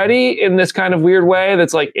already in this kind of weird way.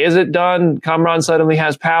 That's like, is it done? Kamran suddenly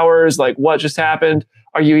has powers. Like what just happened?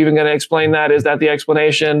 Are you even going to explain that? Is that the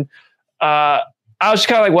explanation? I was just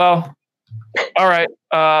kind of like, well, all right.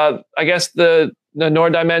 I guess the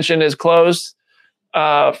Nord dimension is closed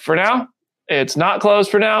for now. It's not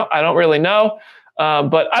closed for now. I don't really know.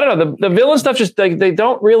 But I don't know. The villain stuff just they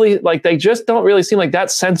don't really like. They just don't really seem like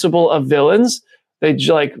that sensible of villains. They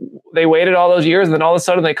waited all those years, and then all of a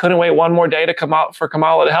sudden they couldn't wait one more day to come out for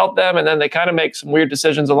Kamala to help them, and then they kind of make some weird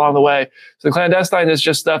decisions along the way. So the clandestine is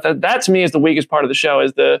just stuff that to me is the weakest part of the show,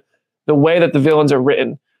 is the way that the villains are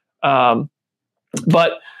written.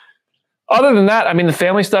 But other than that, I mean, the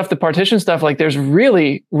family stuff, the partition stuff, like there's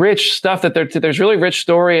really rich stuff there's really rich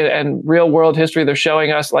story and real world history they're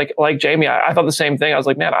showing us. Like Jamie, I thought the same thing. I was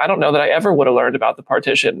like, man, I don't know that I ever would have learned about the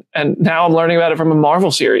partition. And now I'm learning about it from a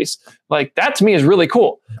Marvel series. Like that to me is really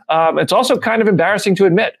cool. It's also kind of embarrassing to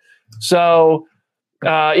admit. So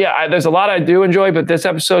there's a lot I do enjoy, but this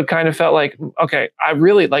episode kind of felt like, okay, I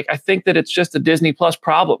think that it's just a Disney Plus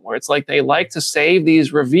problem where it's like they like to save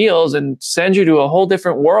these reveals and send you to a whole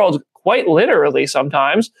different world, quite literally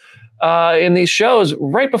sometimes, in these shows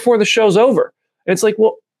right before the show's over. It's like,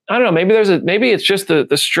 well, I don't know, maybe it's just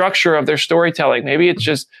the structure of their storytelling. Maybe it's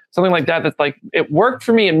just something like that. That's like, it worked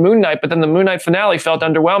for me in Moon Knight, but then the Moon Knight finale felt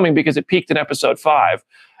underwhelming because it peaked in episode 5.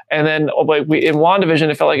 And then in WandaVision,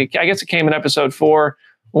 it felt like, I guess it came in episode 4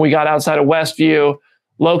 when we got outside of Westview.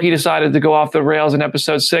 Loki decided to go off the rails in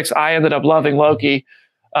episode 6. I ended up loving Loki.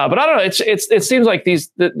 But I don't know. It seems like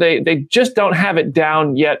they just don't have it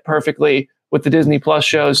down yet perfectly with the Disney Plus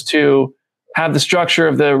shows to have the structure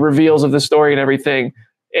of the reveals of the story and everything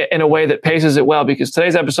in a way that paces it well, because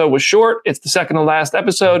today's episode was short. It's the second to last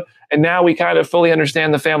episode. And now we kind of fully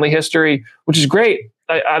understand the family history, which is great.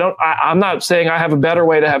 I'm not saying I have a better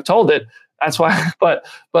way to have told it. That's why, but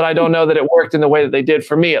I don't know that it worked in the way that they did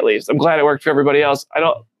for me, at least. I'm glad it worked for everybody else. I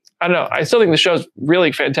don't know. I still think the show's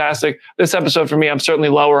really fantastic. This episode for me, I'm certainly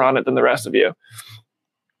lower on it than the rest of you.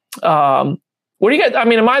 What do you get? I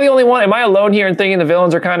mean, am I the only one? Am I alone here in thinking the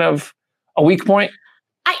villains are kind of a weak point?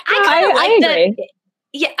 I kind of like that.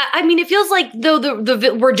 Yeah, I mean, it feels like though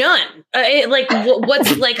the we're done.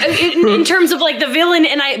 What's like in terms of like the villain,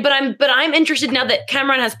 but I'm interested now that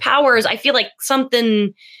Kamran has powers. I feel like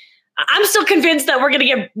something. I'm still convinced that we're going to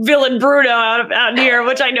get villain Bruno out here,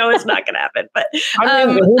 which I know is not going to happen. But I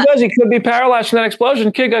mean, who knows? He could be paralyzed from that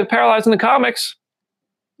explosion. Kid got paralyzed in the comics.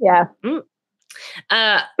 Yeah.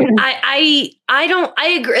 I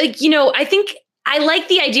agree. Like, I think I like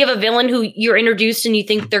the idea of a villain who you're introduced and you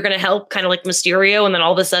think they're going to help, kind of like Mysterio, and then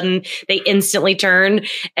all of a sudden they instantly turn.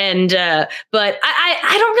 And but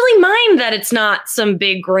I don't really mind that it's not some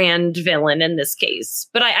big grand villain in this case.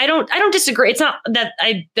 But I don't disagree. It's not that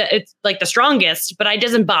it's like the strongest, but it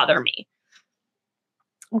doesn't bother me.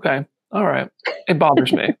 Okay, all right, it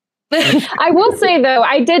bothers me. I will say though,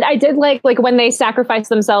 I did like when they sacrificed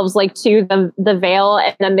themselves like to the veil,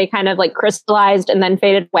 and then they kind of like crystallized and then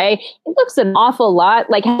faded away. It looks an awful lot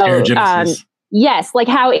like how like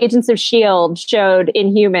how Agents of S.H.I.E.L.D. showed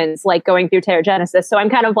Inhumans like going through Terrigenesis. So I'm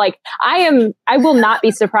kind of like, I will not be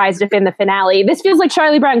surprised if in the finale this feels like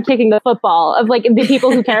Charlie Brown kicking the football of like the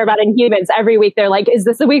people who care about Inhumans every week. They're like, is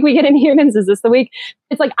this the week we get Inhumans? Is this the week?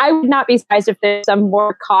 It's like, I would not be surprised if there's some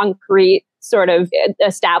more concrete sort of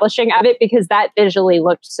establishing of it, because that visually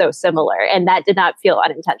looked so similar and that did not feel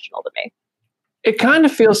unintentional to me. It kind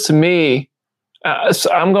of feels to me,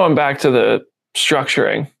 so I'm going back to the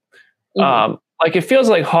structuring. Mm-hmm. Like it feels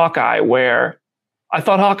like Hawkeye, where I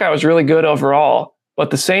thought Hawkeye was really good overall, but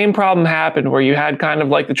the same problem happened where you had kind of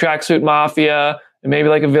like the tracksuit mafia and maybe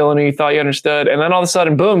like a villain who you thought you understood. And then all of a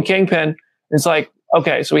sudden, boom, Kingpin. It's like,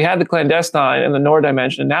 okay, so we had the clandestine and the Nord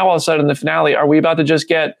dimension. And now all of a sudden in the finale, are we about to just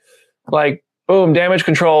get like, boom, Damage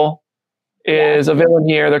Control is a villain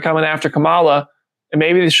here. They're coming after Kamala. And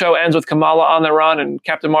maybe the show ends with Kamala on the run and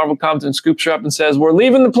Captain Marvel comes and scoops her up and says, we're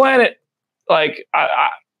leaving the planet. Like,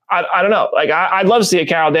 I don't know. Like, I'd love to see a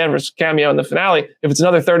Carol Danvers cameo in the finale. If it's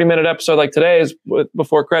another 30-minute episode like today's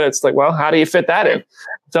before credits, like, well, how do you fit that in?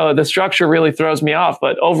 So the structure really throws me off.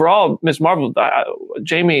 But overall, Ms. Marvel,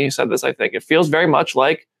 Jamie said this, I think, it feels very much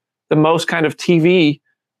like the most kind of TV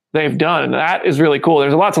they've done. And that is really cool.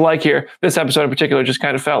 There's a lot to like here. This episode in particular just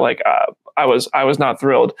kind of felt like I was not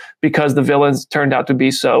thrilled because the villains turned out to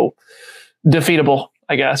be so defeatable,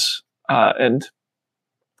 I guess. And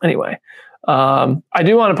anyway, I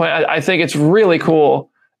do want to point, I think it's really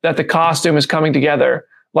cool that the costume is coming together.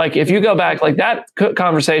 Like if you go back, like that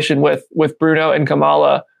conversation with Bruno and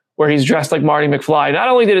Kamala, where he's dressed like Marty McFly, not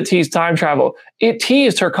only did it tease time travel, it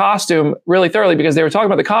teased her costume really thoroughly because they were talking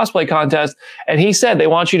about the cosplay contest. And he said, they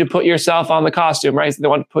want you to put yourself on the costume, right? So they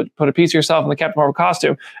want to put a piece of yourself in the Captain Marvel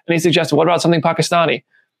costume. And he suggested, what about something Pakistani?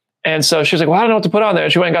 And so she was like, well, I don't know what to put on there.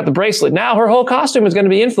 And she went and got the bracelet. Now her whole costume is going to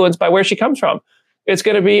be influenced by where she comes from. It's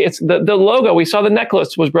going to be, it's the logo. We saw the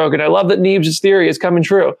necklace was broken. I love that Neebs' theory is coming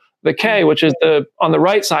true. The K, which is on the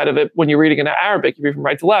right side of it, when you're reading in Arabic, you read from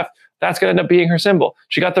right to left, that's going to end up being her symbol.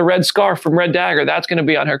 She got the red scarf from Red Dagger. That's going to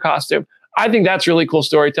be on her costume. I think that's really cool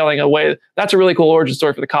storytelling. That's a really cool origin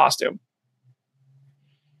story for the costume.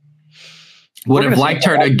 Would have liked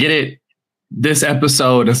her to get it this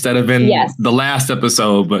episode instead of in the last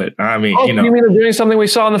episode, but I mean, you mean they're doing something we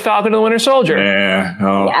saw in the Falcon and the Winter Soldier? Yeah.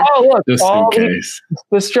 Oh, look, just in case.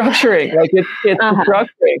 The structuring, like it's the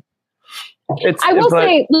structuring. I will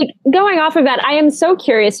say, like, going off of that, I am so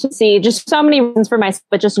curious to see just so many reasons for myself,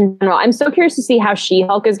 but just in general, I'm so curious to see how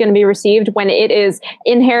She-Hulk is going to be received when it is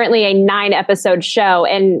inherently a 9-episode show.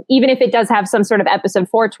 And even if it does have some sort of episode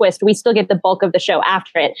 4 twist, we still get the bulk of the show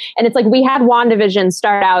after it. And it's like we had WandaVision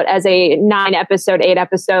start out as a 9-episode,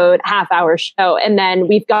 8-episode, half-hour show. And then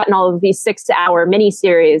we've gotten all of these 6-hour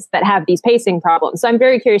miniseries that have these pacing problems. So I'm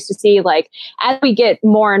very curious to see, like, as we get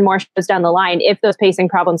more and more shows down the line, if those pacing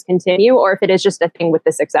problems continue or if it is just a thing with the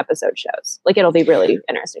 6-episode shows. Like, it'll be really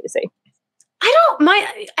interesting to see.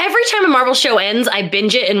 Every time a Marvel show ends, I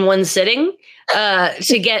binge it in one sitting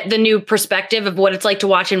to get the new perspective of what it's like to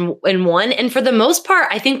watch in one. And for the most part,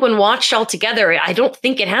 I think when watched all together, I don't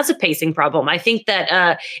think it has a pacing problem. I think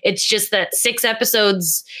that it's just that 6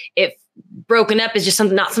 episodes, if broken up, is just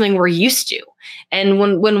not something we're used to. And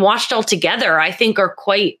when watched all together, I think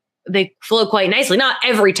they flow quite nicely. Not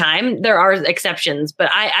every time. There are exceptions,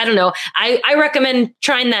 but I don't know. I recommend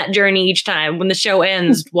trying that journey each time. When the show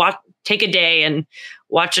ends, take a day and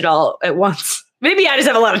watch it all at once. Maybe I just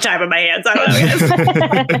have a lot of time on my hands. I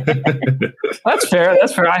don't know. That's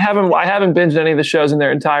fair. I haven't binged any of the shows in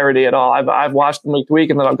their entirety at all. I've watched them week to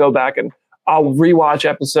week, and then I'll go back and I'll rewatch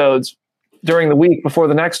episodes during the week before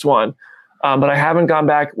the next one. But I haven't gone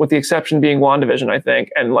back, with the exception being WandaVision, I think,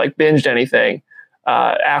 and like binged anything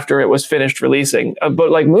after it was finished releasing. But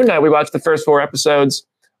like Moon Knight, we watched the first 4 episodes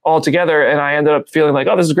all together, and I ended up feeling like,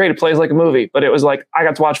 oh, this is great. It plays like a movie. But it was like, I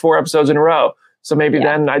got to watch 4 episodes in a row. So maybe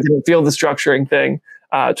then I didn't feel the structuring thing,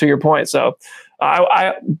 to your point. So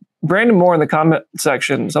Brandon Moore in the comment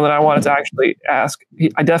section, something I wanted to actually ask.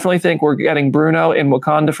 I definitely think we're getting Bruno in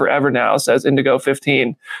Wakanda Forever now, says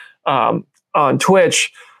Indigo15 on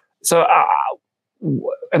Twitch. So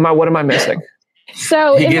what am I missing?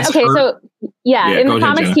 So in the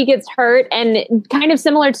comics, he gets hurt, and kind of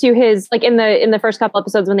similar to his, like in the first couple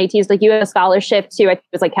episodes when they teased, like, you have a scholarship to, I think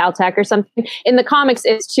it was like Caltech or something. In the comics,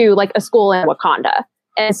 it's to like a school in Wakanda.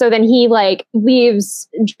 And so then he like leaves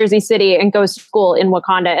Jersey City and goes to school in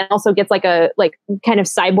Wakanda, and also gets like a kind of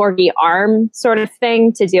cyborgy arm sort of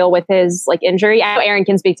thing to deal with his like injury. I know Aaron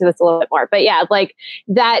can speak to this a little bit more, but yeah, like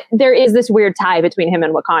that there is this weird tie between him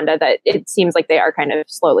and Wakanda that it seems like they are kind of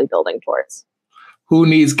slowly building towards. Who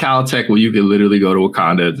needs Caltech when you could literally go to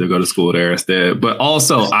Wakanda to go to school there instead? But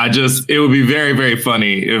also, it would be very, very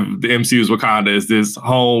funny if the MCU's Wakanda is this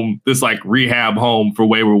home, this like rehab home for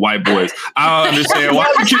wayward white boys. I don't understand why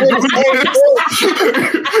we keep doing this.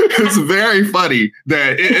 It's very funny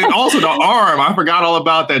that, and also the arm, I forgot all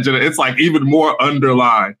about that. It's like even more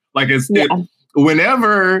underlined. Like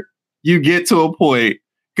whenever you get to a point,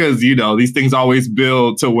 because, you know, these things always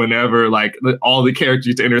build to whenever, like, all the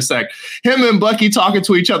characters intersect. Him and Bucky talking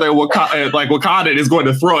to each other, like, Wakanda is going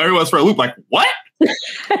to throw everyone's for a loop. Like, what?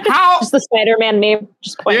 How? Just the Spider-Man meme.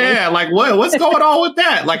 Just yeah, like what's going on with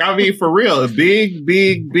that? Like, I mean, for real, a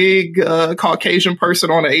big Caucasian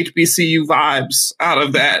person on a HBCU vibes out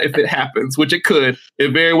of that if it happens, which it could.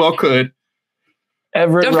 It very well could.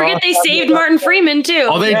 Everett Don't forget they saved Martin Freeman too.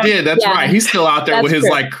 Oh, they did. That's right. He's still out there with his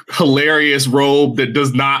like hilarious robe that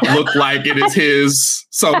does not look like it is his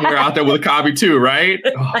somewhere out there with a copy too, right?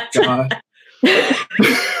 Oh God.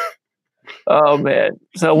 Oh man.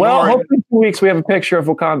 So hopefully in 2 weeks we have a picture of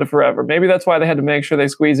Wakanda Forever. Maybe that's why they had to make sure they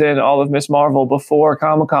squeeze in all of Ms. Marvel before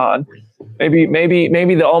Comic-Con. Maybe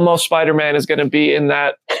the almost Spider-Man is going to be in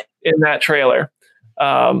that trailer.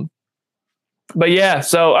 But yeah,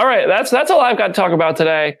 so all right, that's all I've got to talk about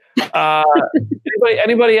today.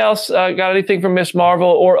 Anybody else got anything from Ms. Marvel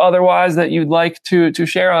or otherwise that you'd like to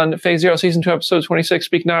share on Phase Zero Season 2 Episode 26?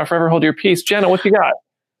 Speak now or forever hold your peace. Jenna, what you got?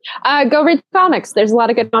 Go read the comics. There's a lot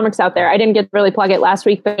of good comics out there. I didn't get to really plug it last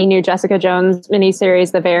week, but the new Jessica Jones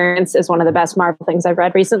miniseries, The Variants, is one of the best Marvel things I've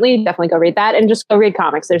read recently. Definitely go read that and just go read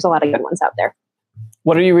comics. There's a lot of good ones out there.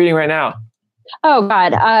 What are you reading right now? Oh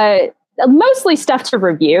God. Mostly stuff to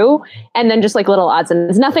review and then just like little odds and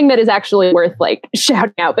ends. Nothing that is actually worth like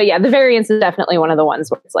shouting out. But yeah, The Variants is definitely one of the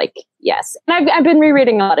ones where it's like, yes. And I've been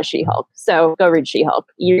rereading a lot of She-Hulk. So go read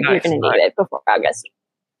She-Hulk. You're going to need it before August.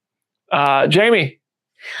 Jamie.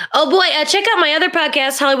 Oh boy, check out my other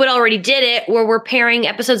podcast, Hollywood Already Did It, where we're pairing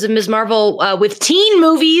episodes of Ms. Marvel with teen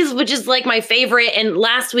movies, which is like my favorite. And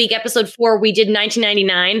last week, episode 4, we did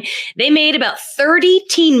 1999. They made about 30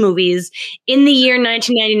 teen movies in the year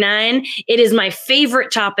 1999. It is my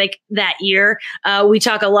favorite topic that year. We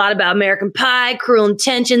talk a lot about American Pie, Cruel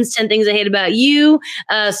Intentions, 10 Things I Hate About You.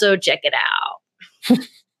 So check it out.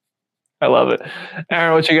 I love it.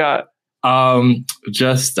 Aaron, what you got?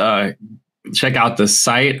 Check out the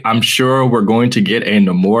site. I'm sure we're going to get a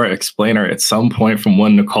Namora explainer at some point from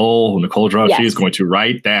one Nicole Drop. Yes. She is going to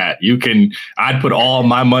write that. I'd put all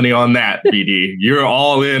my money on that, BD. You're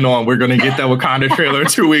all in on, we're going to get that Wakanda trailer in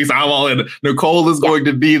 2 weeks. I'm all in. Nicole is going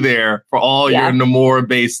to be there for all your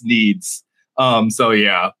Namora-based needs. So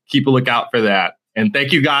yeah, keep a lookout for that. And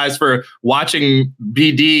thank you guys for watching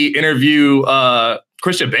BD interview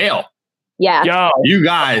Christian Bale. Yeah. Yo, you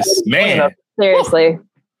guys, man. Seriously.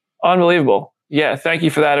 Unbelievable. Yeah, thank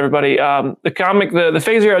you for that, everybody. The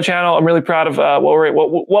Phase Zero channel, I'm really proud of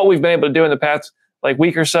what we've been able to do in the past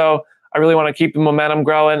week or so. I really want to keep the momentum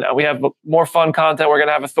growing. We have more fun content. We're going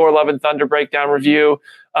to have a Thor Love and Thunder breakdown review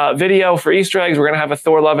video for Easter eggs. We're going to have a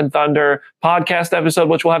Thor Love and Thunder podcast episode,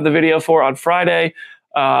 which we'll have the video for on Friday.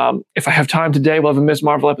 If I have time today, we'll have a Ms.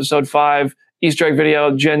 Marvel episode 5 Easter egg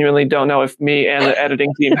video. Genuinely don't know if me and the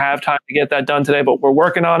editing team have time to get that done today, but we're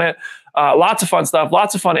working on it. Lots of fun stuff,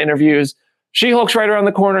 lots of fun interviews. She-Hulk's right around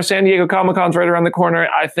the corner. San Diego Comic-Con's right around the corner.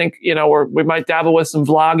 I think, we might dabble with some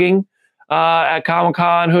vlogging at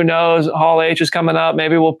Comic-Con. Who knows? Hall H is coming up.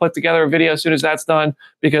 Maybe we'll put together a video as soon as that's done,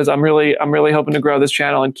 because I'm really hoping to grow this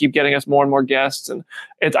channel and keep getting us more and more guests. And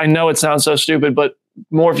I know it sounds so stupid, but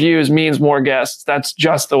more views means more guests. That's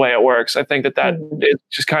just the way it works. I think that is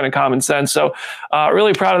just kind of common sense. So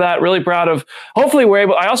really proud of that. Really proud of, hopefully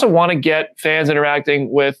I also want to get fans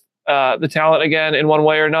interacting with the talent again in one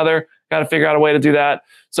way or another. Got to figure out a way to do that.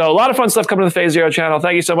 So a lot of fun stuff coming to the Phase Zero channel.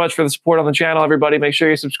 Thank you so much for the support on the channel, everybody. Make sure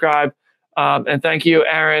you subscribe. And thank you,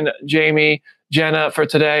 Aaron, Jamie, Jenna, for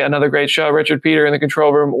today. Another great show. Richard Peter in the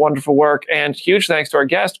control room. Wonderful work. And huge thanks to our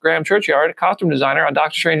guest, Graham Churchyard, costume designer on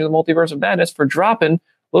Doctor Strange and the Multiverse of Madness, for dropping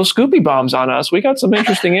little Scoopy bombs on us. We got some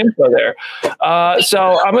interesting info there.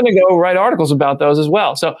 So I'm going to go write articles about those as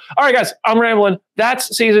well. So, all right, guys, I'm rambling.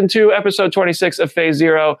 That's season 2, episode 26 of Phase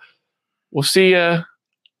Zero. We'll see you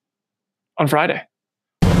on Friday.